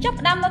នឹងចាប់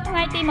ផ្ដើមនៅថ្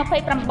ងៃទី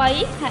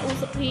28ខែឧ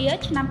សភា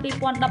ឆ្នាំ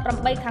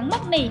2018ខាងមុ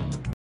ខនេះ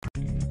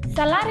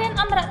សាលារៀន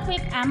អន្តរជា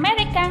តិអាមេ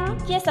រិកាំង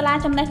ជាសាលា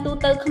ចំណេះទូ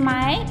ទៅខ្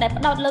មែរដែល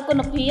ផ្ដោតលើគុ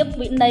ណភាព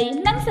វិន័យ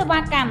និងសេវា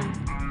កម្ម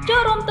ចូ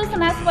លរួមទស្ស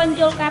នាស្វែង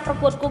យល់ការប្រ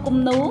កួតគូគំ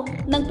នូ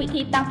និងពិ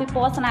ធីតាំងពិ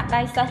ព័រណ៍ស្នា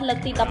ដៃសិស្សលើក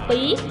ទី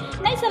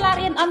12នៃសាលា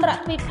រៀនអន្តរ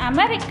ជាតិអា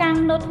មេរិកាំង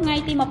នៅថ្ងៃ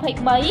ទី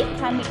23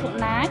ខែមិថុ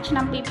នាឆ្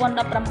នាំ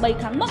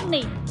2018ខាងមុខ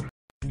នេះ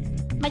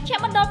មជ្ឈ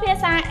មណ្ឌលភា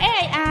សា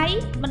AII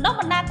បណ្ដុះ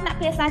បណ្ដាលថ្នាក់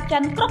ភាសាចិ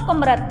នគ្រប់ក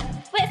ម្រិត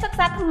វគ្គសិក្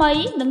សាថ្មី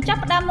នឹងចា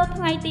ប់ផ្ដើមនៅ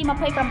ថ្ងៃទី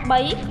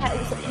28ខែឧ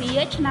សភា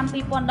ឆ្នាំ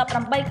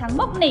2018ខាង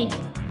មុខនេះ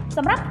ស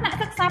ម្រាប់ថ្នាក់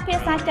សិក្សាភា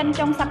សាចិន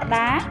ចុងសប្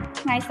តាហ៍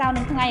ថ្ងៃសៅរ៍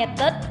និងថ្ងៃអា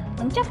ទិត្យ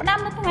នឹងចាប់ផ្ដើម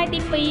នៅថ្ងៃទី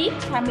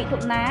2ខែមិថុ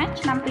នា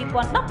ឆ្នាំ2018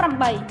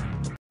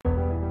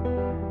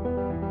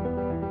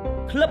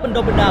 ក្លឹបបណ្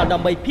ដុះបណ្ដាលដើ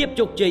ម្បីភាព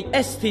ជោគជ័យ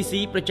STC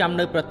ប្រចាំ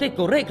នៅប្រទេស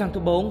កូរ៉េខាង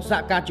ត្បូងសហ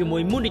ការជាមួ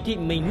យមូលនិធិ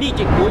Mengly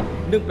ជាគួច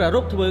នឹងប្រារ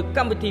ព្ធធ្វើក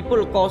ម្មវិធីព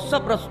លករស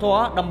ប្បុរសធ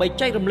ម៌ដើម្បី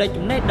ចែករំលែក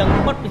ចំណេះដឹង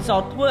បទពិសោ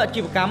ធន៍ធ្វើអា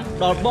ជីវកម្ម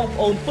ដល់បងប្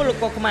អូនពល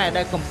ករខ្មែរ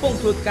ដែលកំពុង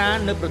ធ្វើការ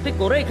នៅប្រទេស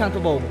កូរ៉េខាង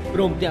ត្បូងព្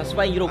រមទាំងស្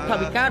វែងរកថ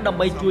វិកាដើម្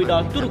បីជួយដ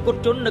ល់ទូរគត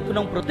ជននៅក្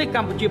នុងប្រទេសក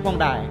ម្ពុជាផង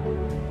ដែរ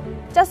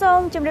ចាសសូម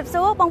ជម្រាប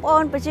សួរបងប្អូ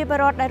នប្រជាពល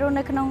រដ្ឋដែលរស់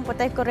នៅក្នុងប្រ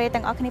ទេសកូរ៉េ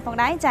ទាំងអស់គ្នាផង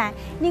ដែរចា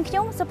នាងខ្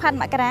ញុំសុផាន់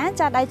មករា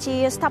ចាដែលជា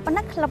ស្ថាប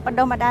និកក្លឹបបណ្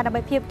ដុះបណ្ដាលដើម្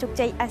បីភាពជោគ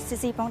ជ័យ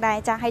SCC ផងដែរ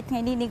ចាហើយថ្ងៃ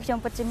នេះនាងខ្ញុំ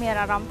ពិតជាមាន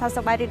អារម្មណ៍ថាស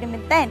ប្បាយរីករាយមែ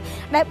នទែន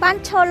ដែលបាន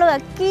ឈរលើអ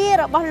គារ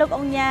របស់លោកអ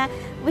ង្គញា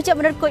វិជ្ជប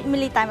ណ្ឌិតគុជមី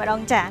លីតែម្ដ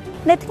ងចា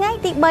នៅថ្ងៃ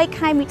ទី3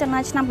ខែមិថុនា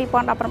ឆ្នាំ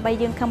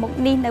2018យើងខាងមុខ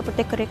នេះនៅប្រ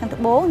ទេសកូរ៉េខាង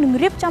ត្បូងនឹង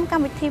រៀបចំក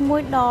ម្មវិធីមួ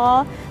យដ៏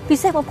ពិ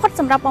សេសបំផុត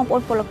សម្រាប់បងប្អូ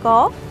នពលក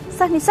រ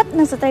សិស្សនិស្សិត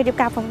និងស្ត្រីរៀប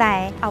ការផងដែរ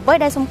អ្វី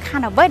ដែលសំខា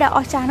ន់អ្វីដែលអ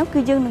ស្ចារ្យនោះគឺ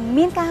យើងនឹង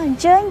មានការអញ្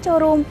ជើញចូល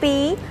រួមពី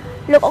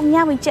លោកអង្គ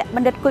ញាវិជ្ជប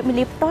ណ្ឌិតគុជមី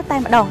លីផ្ទាល់តែ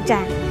ម្ដងចា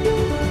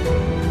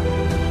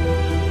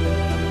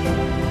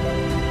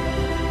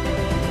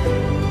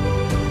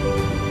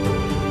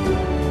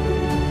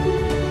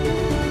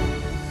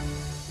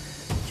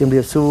ជំ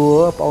រាបសួរ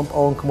បងប្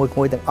អូនក្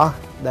មួយទាំងអស់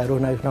ដែលរ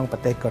ស់នៅក្នុងប្រ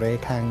ទេសកូរ៉េ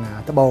ខាង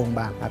ត្បូង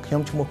បាទខ្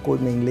ញុំឈ្មោះគួច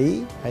មេងលី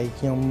ហើយ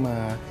ខ្ញុំ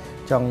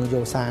ចង់យ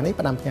កសារនេះ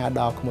ផ្ដាំផ្ញើ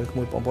ដល់ក្មួយ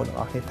បងប្អូនទាំង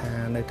អស់គ្នាថា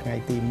នៅថ្ងៃ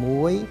ទី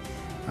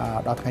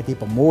1ដល់ថ្ងៃទី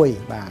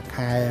6បាទ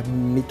ខែ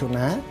មិថុ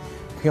នា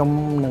ខ្ញុំ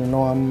នឹង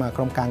នាំ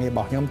ក្រុមការងាររប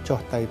ស់ខ្ញុំចុះ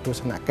ទៅទស្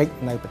សនកិច្ច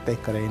នៅប្រទេស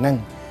កូរ៉េហ្នឹង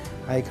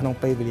ហើយក្នុង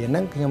ពេលវេលាហ្នឹ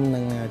ងខ្ញុំនឹ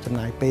ងចំ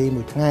ណាយពេល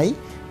មួយថ្ងៃ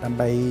ដើម្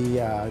បី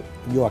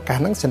យកឱកាស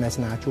ហ្នឹងសន្ទ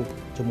នាជួប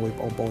ជាមួយ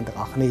បងប្អូនទាំង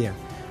អស់គ្នា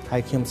ហើ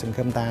យខ្ញុំសង្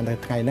ឃឹមថានៅ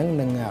ថ្ងៃហ្នឹង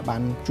នឹងបា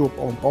នជួប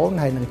បងប្អូន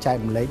ហើយនឹងចែក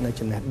រំលែកនៅ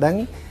ចំណេះដឹង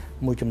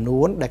មួយចំ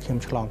នួនដែលខ្ញុំ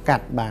ឆ្លងកា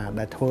ត់បាទ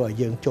ដែលធ្វើឲ្យ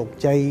យើងជោគ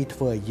ជ័យធ្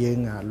វើឲ្យយើង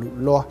លូត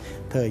លាស់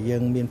ធ្វើឲ្យយើ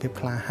ងមានភាព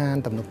ក្លាហាន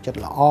ទំនុកចិត្ត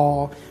ល្អ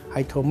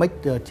ហើយធ្វើម៉េច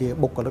ជា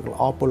បុគ្គលិកល្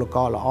អពលក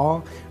រល្អ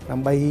ដើ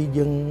ម្បី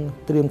យើង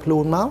ត្រៀមខ្លួ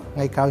នមកថ្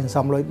ងៃក្រោយសន្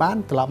សំលុយបាន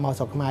ត្រឡប់មក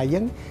ស្រុកខ្មែរយើ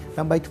ង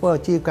ដើម្បីធ្វើ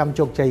អាជីវកម្ម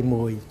ជោគជ័យ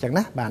មួយអញ្ចឹង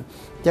ណាបាទ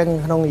អញ្ចឹង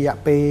ក្នុងរយៈ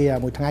ពេល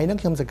មួយថ្ងៃហ្នឹង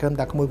ខ្ញុំសង្ឃឹម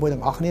ថាក្មួយ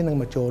ទាំងអស់គ្នានឹង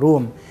មកចូលរួ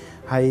ម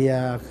ហើយ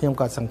ខ្ញុំ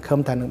ក៏សង្ឃឹម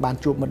ថានឹងបាន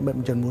ជួបមិត្តមួ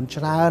យចំនួន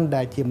ច្រើន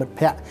ដែលជាមិត្ត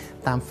ភ័ក្តិ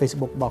តាម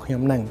Facebook របស់ខ្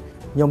ញុំហ្នឹង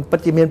ខ្ញុំពិត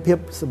ជាមានភាព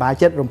សប្បាយ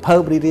ចិត្តរំភើប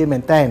រីករាយមែ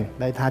នទែន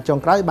ដែលថាចុង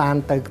ក្រោយបាន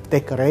ទៅប្រទេ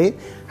សកូរ៉េ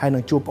ហើយនឹ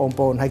ងជួបបង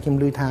ប្អូនហើយខ្ញុំ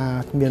ឮថា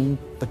មាន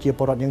ប្រជាព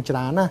លរដ្ឋយ៉ាងច្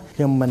រើនណា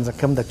ខ្ញុំមិនស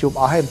ង្ឃឹមតែជួប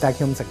អស់ទេតែ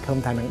ខ្ញុំសង្ឃឹម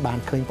ថានឹងបាន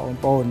ឃើញបង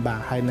ប្អូនបាទ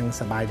ហើយនឹង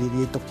សប្បាយរីក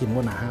រាយទុកជា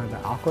មុនអាហារ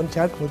អរគុណច្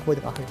រើនមួយ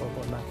ទាំងអស់បងប្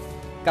អូនបាទ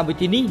កម្មវិ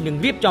ធីនេះនឹង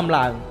រៀបចំ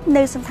ឡើង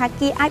នៅសន្តា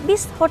គារ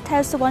Ibis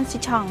Hotel Suwon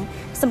Sichong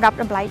សម្រាប់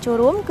តម្លៃចូល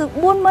រួមគឺ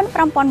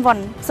 45,000 វ៉ុន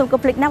សូមកុំ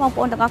ភ្លេចណាបងប្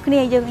អូនទាំងអស់គ្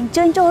នាយើងអញ្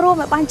ជើញចូលរួម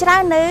ឲ្យបានច្រើ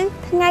ននៅ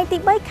ថ្ងៃទី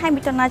3ខែ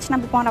មិថុនាឆ្នាំ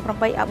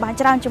2018ឲ្យបាន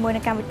ច្រើនជាមួយ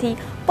នឹងកម្មវិធី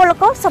ពល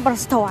ករសប្បុរ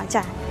សធម៌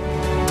ចា៎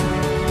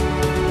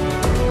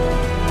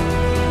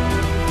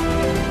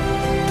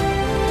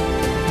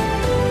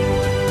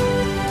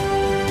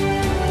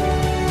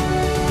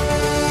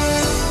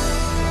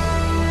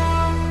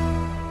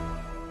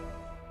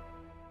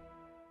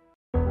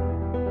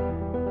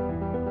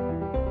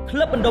ក្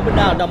លឹបបណ្ដុះបណ្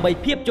ដាលដើម្បី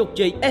ភាពជោគ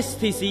ជ័យ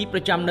STC ប្រ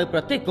ចាំនៅប្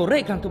រទេសកូរ៉េ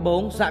ខាងត្បូ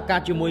ងសហកា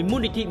រជាមួយមូ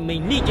លនិធិ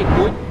Mengly ជា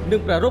គួចនឹ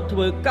ងប្រារព្ធធ្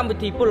វើកម្មវិ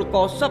ធីពលក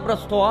រសប្បុរ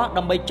សធម៌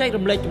ដើម្បីចែក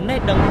រំលែកចំណេះ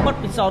ដឹងបទ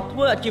ពិសោធន៍ធ្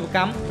វើអាជីវក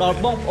ម្មដល់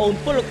បងប្អូន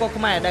ពលករ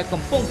ខ្មែរដែល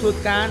កំពុងធ្វើ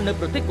ការនៅ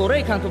ប្រទេសកូរ៉េ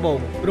ខាងត្បូង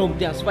ព្រម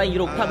ទាំងស្វែង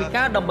រកថវិ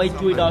កាដើម្បី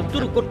ជួយដល់ទូ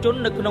រគតជន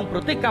នៅក្នុងប្រ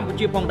ទេសកម្ពុ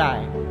ជាផងដែរ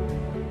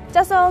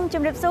ចាសសូមជ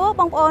ម្រាបសួរ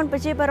បងប្អូនប្រ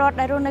ជាពលរដ្ឋ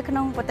ដែលរស់នៅក្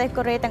នុងប្រទេស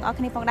កូរ៉េទាំងអស់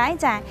គ្នាផងដែរ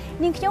ចា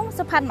នាងខ្ញុំ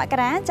សុផាន់មក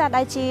រាចា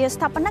ដែលជាស្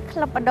ថាបនិកក្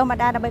លឹបបណ្ដុះប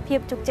ណ្ដាលដើម្បីភាព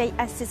ជោគជ័យ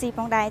SCC ផ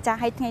ងដែរចា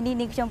ហើយថ្ងៃនេះ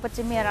នាងខ្ញុំពិត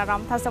ជាមានអារម្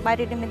មណ៍ថាសប្បាយ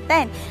រីករាយមែនទែ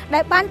នដែ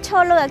លបានឈ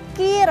រលើអ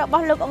គាររប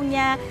ស់លោកអង្គ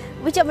ញា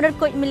វិជ្ជបណ្ឌិត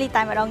គុជមីលី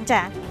តែម្ដង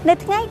ចានៅ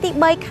ថ្ងៃទី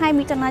3ខែ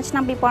មិថុនាឆ្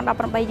នាំ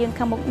2018យើង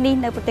ខាងមុខនេះ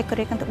នៅប្រទេសកូ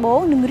រ៉េខាងត្បូង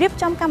នឹងរៀប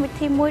ចំកម្មវិ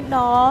ធីមួយ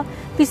ដ៏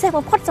ពិសេស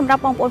បំផុតសម្រា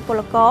ប់បងប្អូនព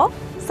លករ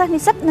សិស្សនិ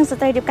ស្សិតនិងស្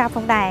ត្រីរៀបការផ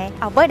ងដែរ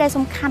អ្វីដែល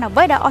សំខាន់អ្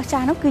វីដែលអស្ចា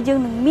រ្យនោះគឺយើង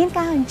នឹងមាន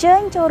ការអញ្ជើ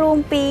ញចូលរួម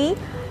ពី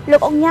លោ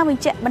កអង្គញាវិ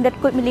ជ្ជបណ្ឌិត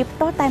គុជមីលីផ្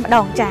ទាល់តែម្ដ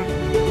ងចា៎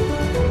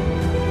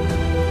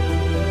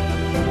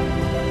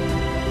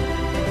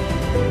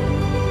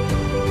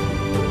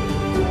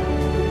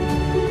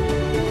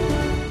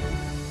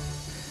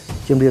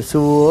ជំរាប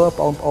សួរ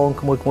បងប្អូន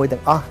ក្មួយ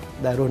ទាំងអស់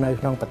ដែលរស់នៅ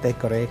ក្នុងប្រទេស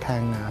កូរ៉េខា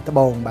ងត្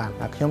បូងបាទ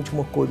ខ្ញុំឈ្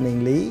មោះគួចមេង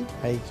លី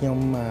ហើយខ្ញុំ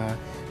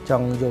ច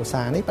ង់យក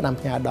សារនេះផ្ដាំ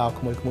ផ្ញើដល់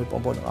ក្មួយប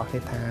ងប្អូនទាំងអស់គ្នា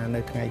ថានៅ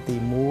ថ្ងៃទី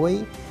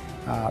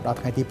1ដល់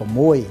ថ្ងៃទី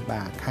6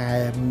បាទខែ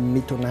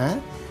មិថុនា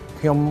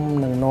ខ្ញុំ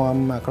នឹងនាំ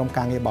ក្រុម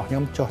ការងាររបស់ខ្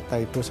ញុំចុះទៅ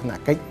ទស្សន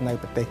កិច្ចនៅ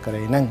ប្រទេសកូ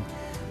រ៉េហ្នឹង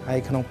ហើយ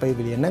ក្នុងពេល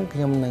វេលាហ្នឹងខ្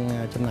ញុំនឹង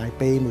ចំណាយ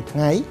ពេលមួយថ្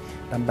ងៃ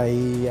ដើម្បី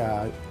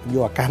យ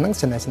កឱកាសហ្នឹង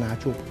សន្ទនា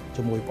ជួប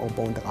ជាមួយបង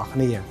ប្អូនទាំងអស់គ្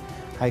នា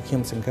ហើយខ្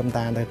ញុំសង្ឃឹម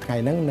ថានៅថ្ងៃ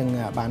ហ្នឹងនឹង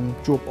បាន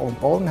ជួបបង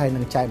ប្អូនហើយ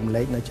នឹងចែករំ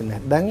លែកនៅចំណេះ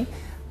ដឹង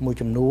មួយ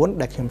ចំនួន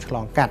ដែលខ្ញុំឆ្ល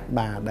ងកាត់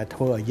បាទដែលធ្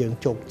វើឲ្យយើង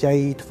ជោគជ័យ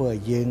ធ្វើឲ្យ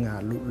យើង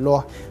លូតលា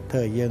ស់ធ្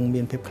វើឲ្យយើង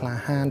មានភាពក្លា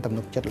ហានទំ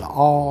នុកចិត្តល្អ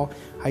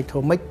ហើយធ្វើ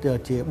ម៉េច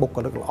ជាបុគ្គ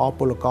លិកល្អ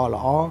ពលករ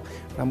ល្អ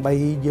ដើម្បី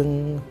យើង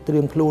ត្រៀ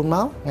មខ្លួនម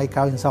កថ្ងៃក្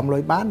រោយសន្សំលុ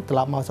យបានត្រ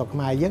ឡប់មកស្រុកខ្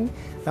មែរយើង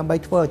ដើម្បី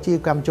ធ្វើអាជីវ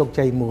កម្មជោគ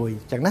ជ័យមួយ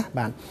អញ្ចឹងណា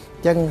បាទអ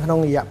ញ្ចឹងក្នុង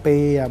រយៈពេ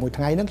លមួយ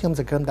ថ្ងៃហ្នឹងខ្ញុំ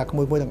សង្ឃឹមថាក្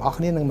មួយទាំងអស់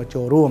គ្នានឹងមក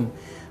ចូលរួម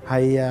ហើ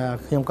យ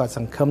ខ្ញុំក៏ស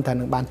ង្ឃឹមថា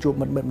នឹងបានជួប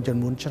មិត្តមួយចំ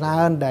នួនច្រើ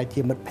នដែល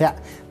ជាមិត្តភ័ក្តិ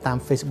តាម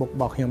Facebook រ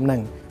បស់ខ្ញុំនឹ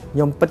ងខ្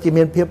ញុំពិតជា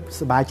មានភាព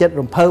សប្បាយចិត្ត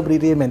រំភើបរី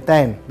ករាយមែន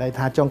ទែនដែល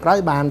ថាចុងក្រោយ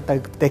បានទៅ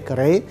ប្រទេសកូ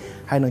រ៉េ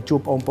ហើយនឹងជួប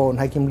បងប្អូន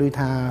ហើយខ្ញុំឮ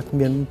ថា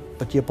មាន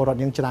ប្រជាពលរដ្ឋ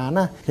យ៉ាងច្រើន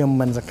ណាខ្ញុំ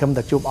មិនសង្ឃឹម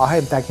តែជួបអស់ទេ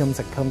តែខ្ញុំ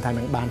សង្ឃឹមថា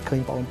នឹងបានឃើ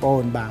ញបងប្អូ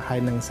នបាទហើយ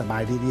នឹងសប្បា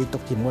យរីករាយទុ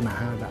កជាមុនអា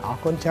ហារបាទអរ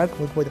គុណច្រើន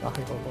គួរទាំងអស់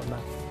ឲ្យបងប្អូនបា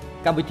ទ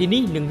កម្មវិធី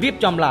នេះនឹងរៀប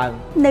ចំឡើង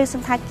នៅស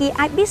ន្តាគារ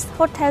Ibis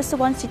Hotel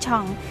Suwon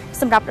Sichong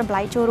សម្រាប់តម្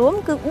លៃចូលរួម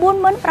គឺ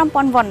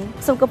 45,000 វ៉ុន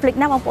សូមកុំភ្លេច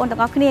ណាបងប្អូនទាំ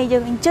ងអស់គ្នាយើ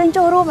ងអញ្ជើញ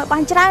ចូលរួមឲ្យបា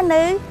នច្រើន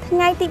នៅថ្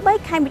ងៃទី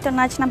 3 ខែមិថុ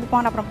នាឆ្នាំ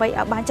 2018ឲ្យ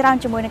បានច្រើន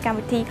ជាមួយនឹងកម្ម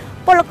វិធី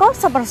ពលករ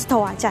សប្បុរសធ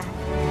ម៌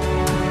ចា៎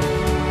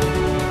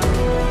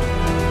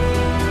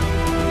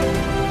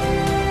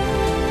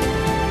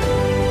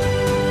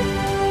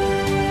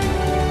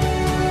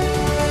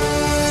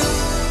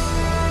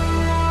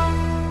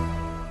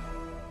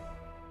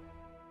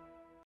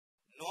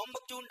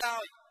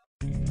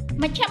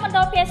មជ្ឈមណ្ឌ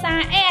លភាសា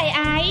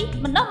AII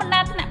បណ្ដុះបណ្ដា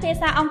លថ្នាក់ភា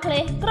សាអង់គ្លេ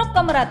សគ្រប់ក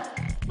ម្រិត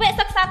វគ្គ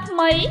សិក្សាថ្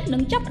មីនឹ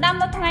ងចាប់ផ្ដើម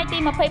នៅថ្ងៃទី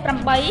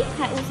 28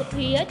 ខែឧស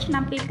ភាឆ្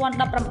នាំ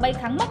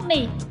 2018 ខាងមុខ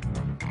នេះ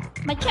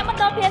មជ្ឈមណ្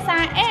ឌលភាសា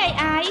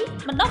AII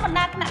បណ្ដុះបណ្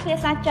ដាលថ្នាក់ភា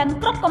សាចិន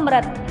គ្រប់កម្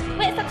រិត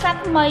វគ្គសិក្សា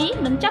ថ្មី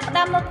នឹងចាប់ផ្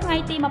ដើមនៅថ្ងៃ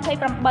ទី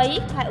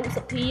 28 ខែឧស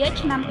ភា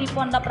ឆ្នាំ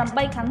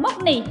 2018 ខាងមុខ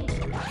នេះ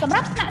សម្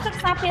រាប់ថ្នាក់សិ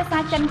ក្សាភាសា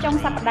ចិនចុង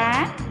សប្ដា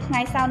ហ៍ថ្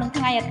ងៃសៅរ៍និង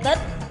ថ្ងៃអាទិ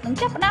ត្យនឹង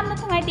ចាប់ផ្ដើមនៅ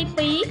ថ្ងៃទី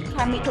 2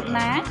 ខែមិថុ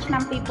នាឆ្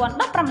នាំ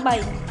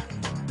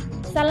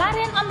 2018 សាលា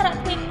រៀនអន្តរ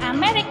ជាតិអា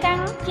មេរិក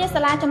ជា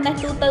សាលាចំណេះ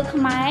ទូទៅ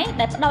ខ្មែរ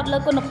ដែលផ្ដោតលើ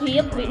គុណភា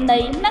ពវិន័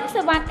យនិង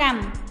សេវាកម្ម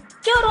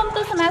ចូលរួមទ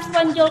ស្សនាស្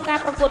វែងយល់ការ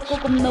ប្រកួតគូ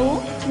គំនូរ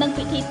និង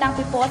ពិធីតាំង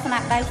ពិព័រណ៍ស្នា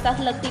ដៃសិស្ស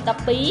លើកទី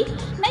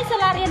 12 នៃសា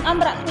លារៀនអន្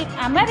តរជាតិ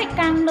អាមេរិក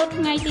នៅ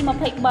ថ្ងៃទី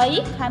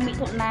 23 ខែមិ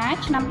ថុនា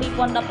ឆ្នាំ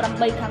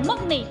 2018 ខាងមុខ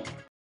នេះ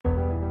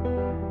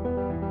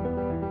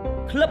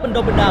ក្លឹបបណ្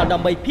ដុះបណ្ដាលដើ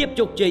ម្បីភាព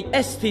ជោគជ័យ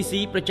STC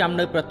ប្រចាំ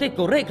នៅប្រទេស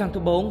កូរ៉េខាង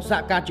ត្បូងសហ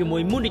ការជាមួ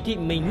យមូលនិធិ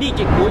Mengly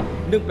ជាគួច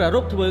នឹងប្រារ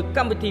ព្ធធ្វើក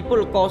ម្មវិធីព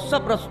លករស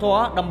ប្បុរសធ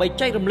ម៌ដើម្បី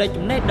ចែករំលែក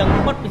ចំណេះដឹង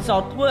បទពិសោ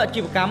ធន៍ធ្វើអា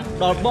ជីវកម្ម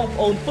ដល់បងប្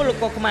អូនពល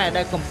ករខ្មែរ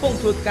ដែលកំពុង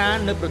ធ្វើការ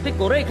នៅប្រទេស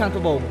កូរ៉េខាង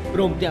ត្បូងព្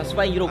រមទាំងស្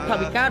វែងរកថ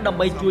វិកាដើម្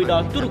បីជួយដ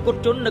ល់ទូរគត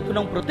ជននៅក្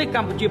នុងប្រទេសក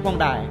ម្ពុជាផង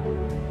ដែរ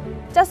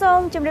ចាសសូម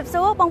ជម្រាប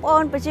សួរបងប្អូ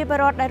នប្រជាពល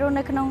រដ្ឋដែលរស់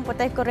នៅក្នុងប្រ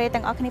ទេសកូរ៉េ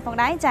ទាំងអស់គ្នាផង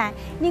ដែរចា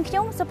នាងខ្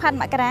ញុំសុផាន់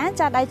មករា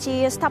ចាដែលជា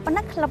ស្ថាប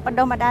និកក្លឹបបណ្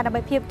ដុះបណ្ដាលដើម្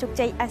បីភាពជោគ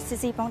ជ័យ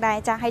SCC ផងដែរ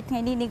ចាហើយថ្ងៃ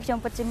នេះនាងខ្ញុំ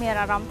ពិតជាមាន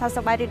អារម្មណ៍ថាស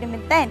ប្បាយរីករាយមែ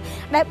នទែន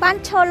ដែលបាន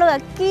ឈរលើអ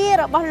គារ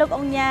របស់លោកអ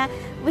ង្គញា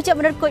វិជ្ជប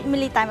ណ្ឌិតគុជមី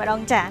លីតែម្ដ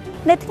ងចា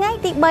នៅថ្ងៃ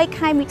ទី 3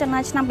 ខែមិថុនា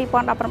ឆ្នាំ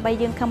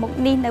 2018 យើងខាងមុខ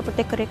នេះនៅប្រ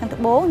ទេសកូរ៉េខាង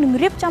ត្បូងនឹង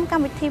រៀបចំក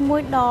ម្មវិធីមួ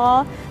យដ៏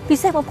ពិ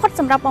សេសបំផុត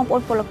សម្រាប់បងប្អូ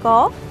នពលក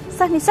រ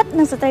សិស្សនិស្សិត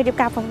និងស្ត្រីរៀប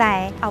ការផងដែរ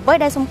អ្វី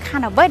ដែលសំខា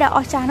ន់អ្វីដែលអ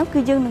ស្ចារ្យនោះគឺ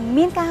យើងនឹង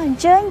មានការអញ្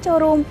ជើញចូល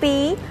រួមពី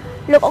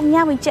លោកអង្គ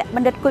ញាវិជ្ជប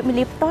ណ្ឌិតគុជមី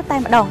លីផ្ទាល់តែ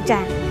ម្ដងចា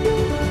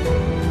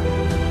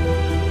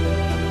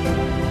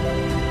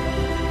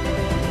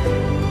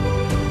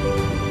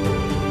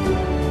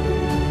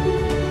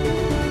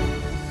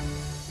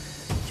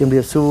ជំ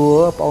រាបសួរ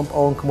បងប្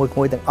អូនក្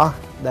មួយទាំងអស់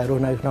ដែលរ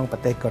ស់នៅក្នុងប្រ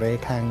ទេសកូរ៉េ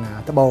ខាង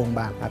ត្បូង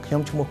បាទខ្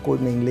ញុំឈ្មោះគួយ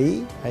មេងលី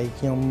ហើយ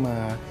ខ្ញុំ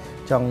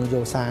ចង់យ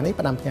កសារនេះ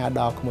ផ្ដាំផ្ញើ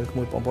ដល់ក្មួយ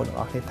បងប្អូនទាំង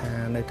អស់គ្នាថា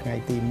នៅថ្ងៃ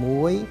ទី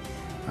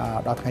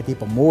1ដល់ថ្ងៃទី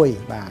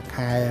6បាទ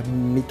ខែ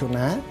មិថុ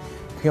នា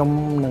ខ្ញុំ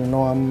នឹង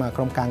នាំ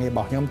ក្រុមការងាររប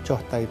ស់ខ្ញុំចុះ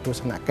ទៅទស្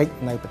សនកិច្ច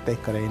នៅប្រទេស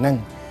កូរ៉េហ្នឹង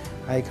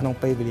ហើយក្នុង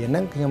ពេលវេលាហ្នឹ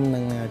ងខ្ញុំនឹ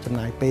ងចំ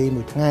ណាយពេល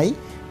មួយថ្ងៃ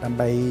ដើម្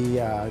បី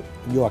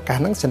យកឱកាស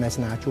ហ្នឹងស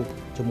នាជួប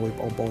ជាមួយ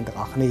បងប្អូនទាំង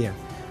អស់គ្នា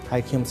ហើ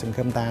យខ្ញុំសង្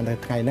ឃឹមថានៅ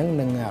ថ្ងៃហ្នឹង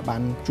នឹងបា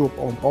នជួប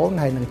បងប្អូន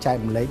ហើយនឹងចែក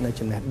រំលែកនៅ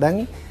ចំណេះដឹង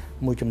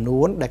មួយចំ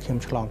នួនដែលខ្ញុំ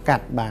ឆ្លងកា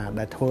ត់បាទ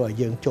ដែលធ្វើឲ្យ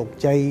យើងជោគ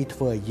ជ័យធ្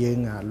វើឲ្យយើង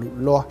លូត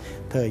លាស់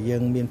ធ្វើឲ្យយើ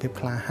ងមានភាព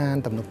ក្លាហាន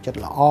ទំនុកចិត្ត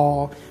ល្អ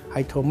ហើ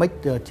យធ្វើម៉េច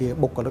ជា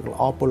បុគ្គលិកល្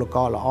អពលក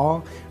រល្អ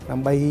ដើ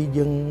ម្បី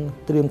យើង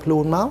ត្រៀមខ្លួ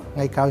នមកថ្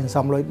ងៃក្រោយសន្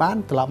សំលុយបាន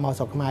ត្រឡប់មក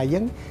ស្រុកខ្មែរយើ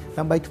ង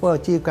ដើម្បីធ្វើ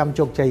អាជីវកម្ម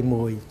ជោគជ័យ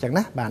មួយអញ្ចឹង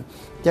ណាបាទ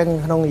អញ្ចឹង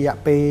ក្នុងរយៈ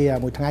ពេល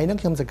មួយថ្ងៃហ្នឹង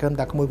ខ្ញុំសង្ឃឹម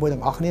ថាក្មួយ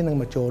ទាំងអស់គ្នានឹង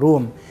មកចូលរួ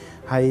ម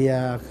ហើយ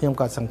ខ្ញុំ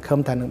ក៏សង្ឃឹម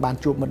ថានឹងបាន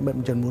ជួបមិត្តមួ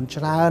យចំនួន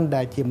ច្រើន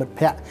ដែលជាមិត្ត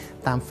ភ័ក្តិ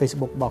តាម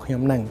Facebook របស់ខ្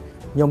ញុំនឹង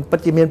ខ្ញុំពិត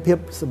ជាមានភាព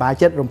សប្បាយ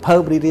ចិត្តរំភើប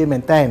រីករាយមែ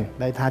នទែន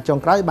ដែលថាចុង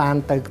ក្រោយបាន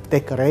ទៅប្រទេ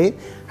សកូរ៉េ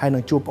ហើយនឹ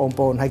ងជួបបង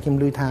ប្អូនហើយខ្ញុំ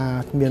ឮថា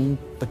មាន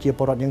ប្រជាព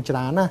លរដ្ឋយ៉ាងច្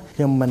រើនណា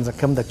ខ្ញុំមិនសង្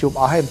ឃឹមតែជួប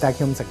អស់ទេតែ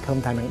ខ្ញុំសង្ឃឹម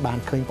ថានឹងបាន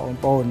ឃើញបង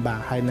ប្អូនបាទ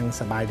ហើយនឹង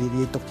សប្បាយរីក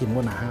រាយទុកជា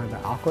មុនអាហារបា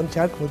ទអរគុណច្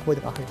រើនគួរ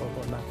ទាំងអស់គ្នាបងប្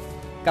អូនបាទ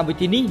កម្មវិ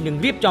ធីនេះនឹង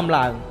រៀបចំ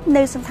ឡើង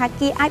នៅសន្តា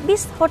គារ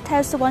Ibis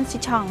Hotel Suwon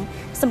Sichong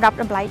សម្រាប់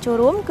តម្លៃចូល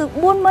រួមគឺ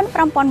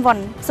 45,000 វ៉ុន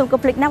សូមកុំ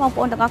ភ្លេចណាបងប្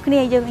អូនទាំងអស់គ្នា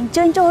យើងអញ្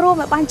ជើញចូលរួម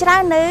ឲ្យបានច្រើ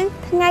ននៅ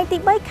ថ្ងៃទី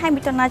 3 ខែ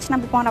មិថុនាឆ្នាំ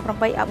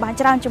 2018 ឲ្យបាន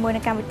ច្រើនជាមួយ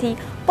នឹងកម្មវិធី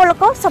ពល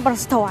ករសប្បុរ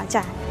សធម៌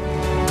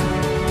ចា៎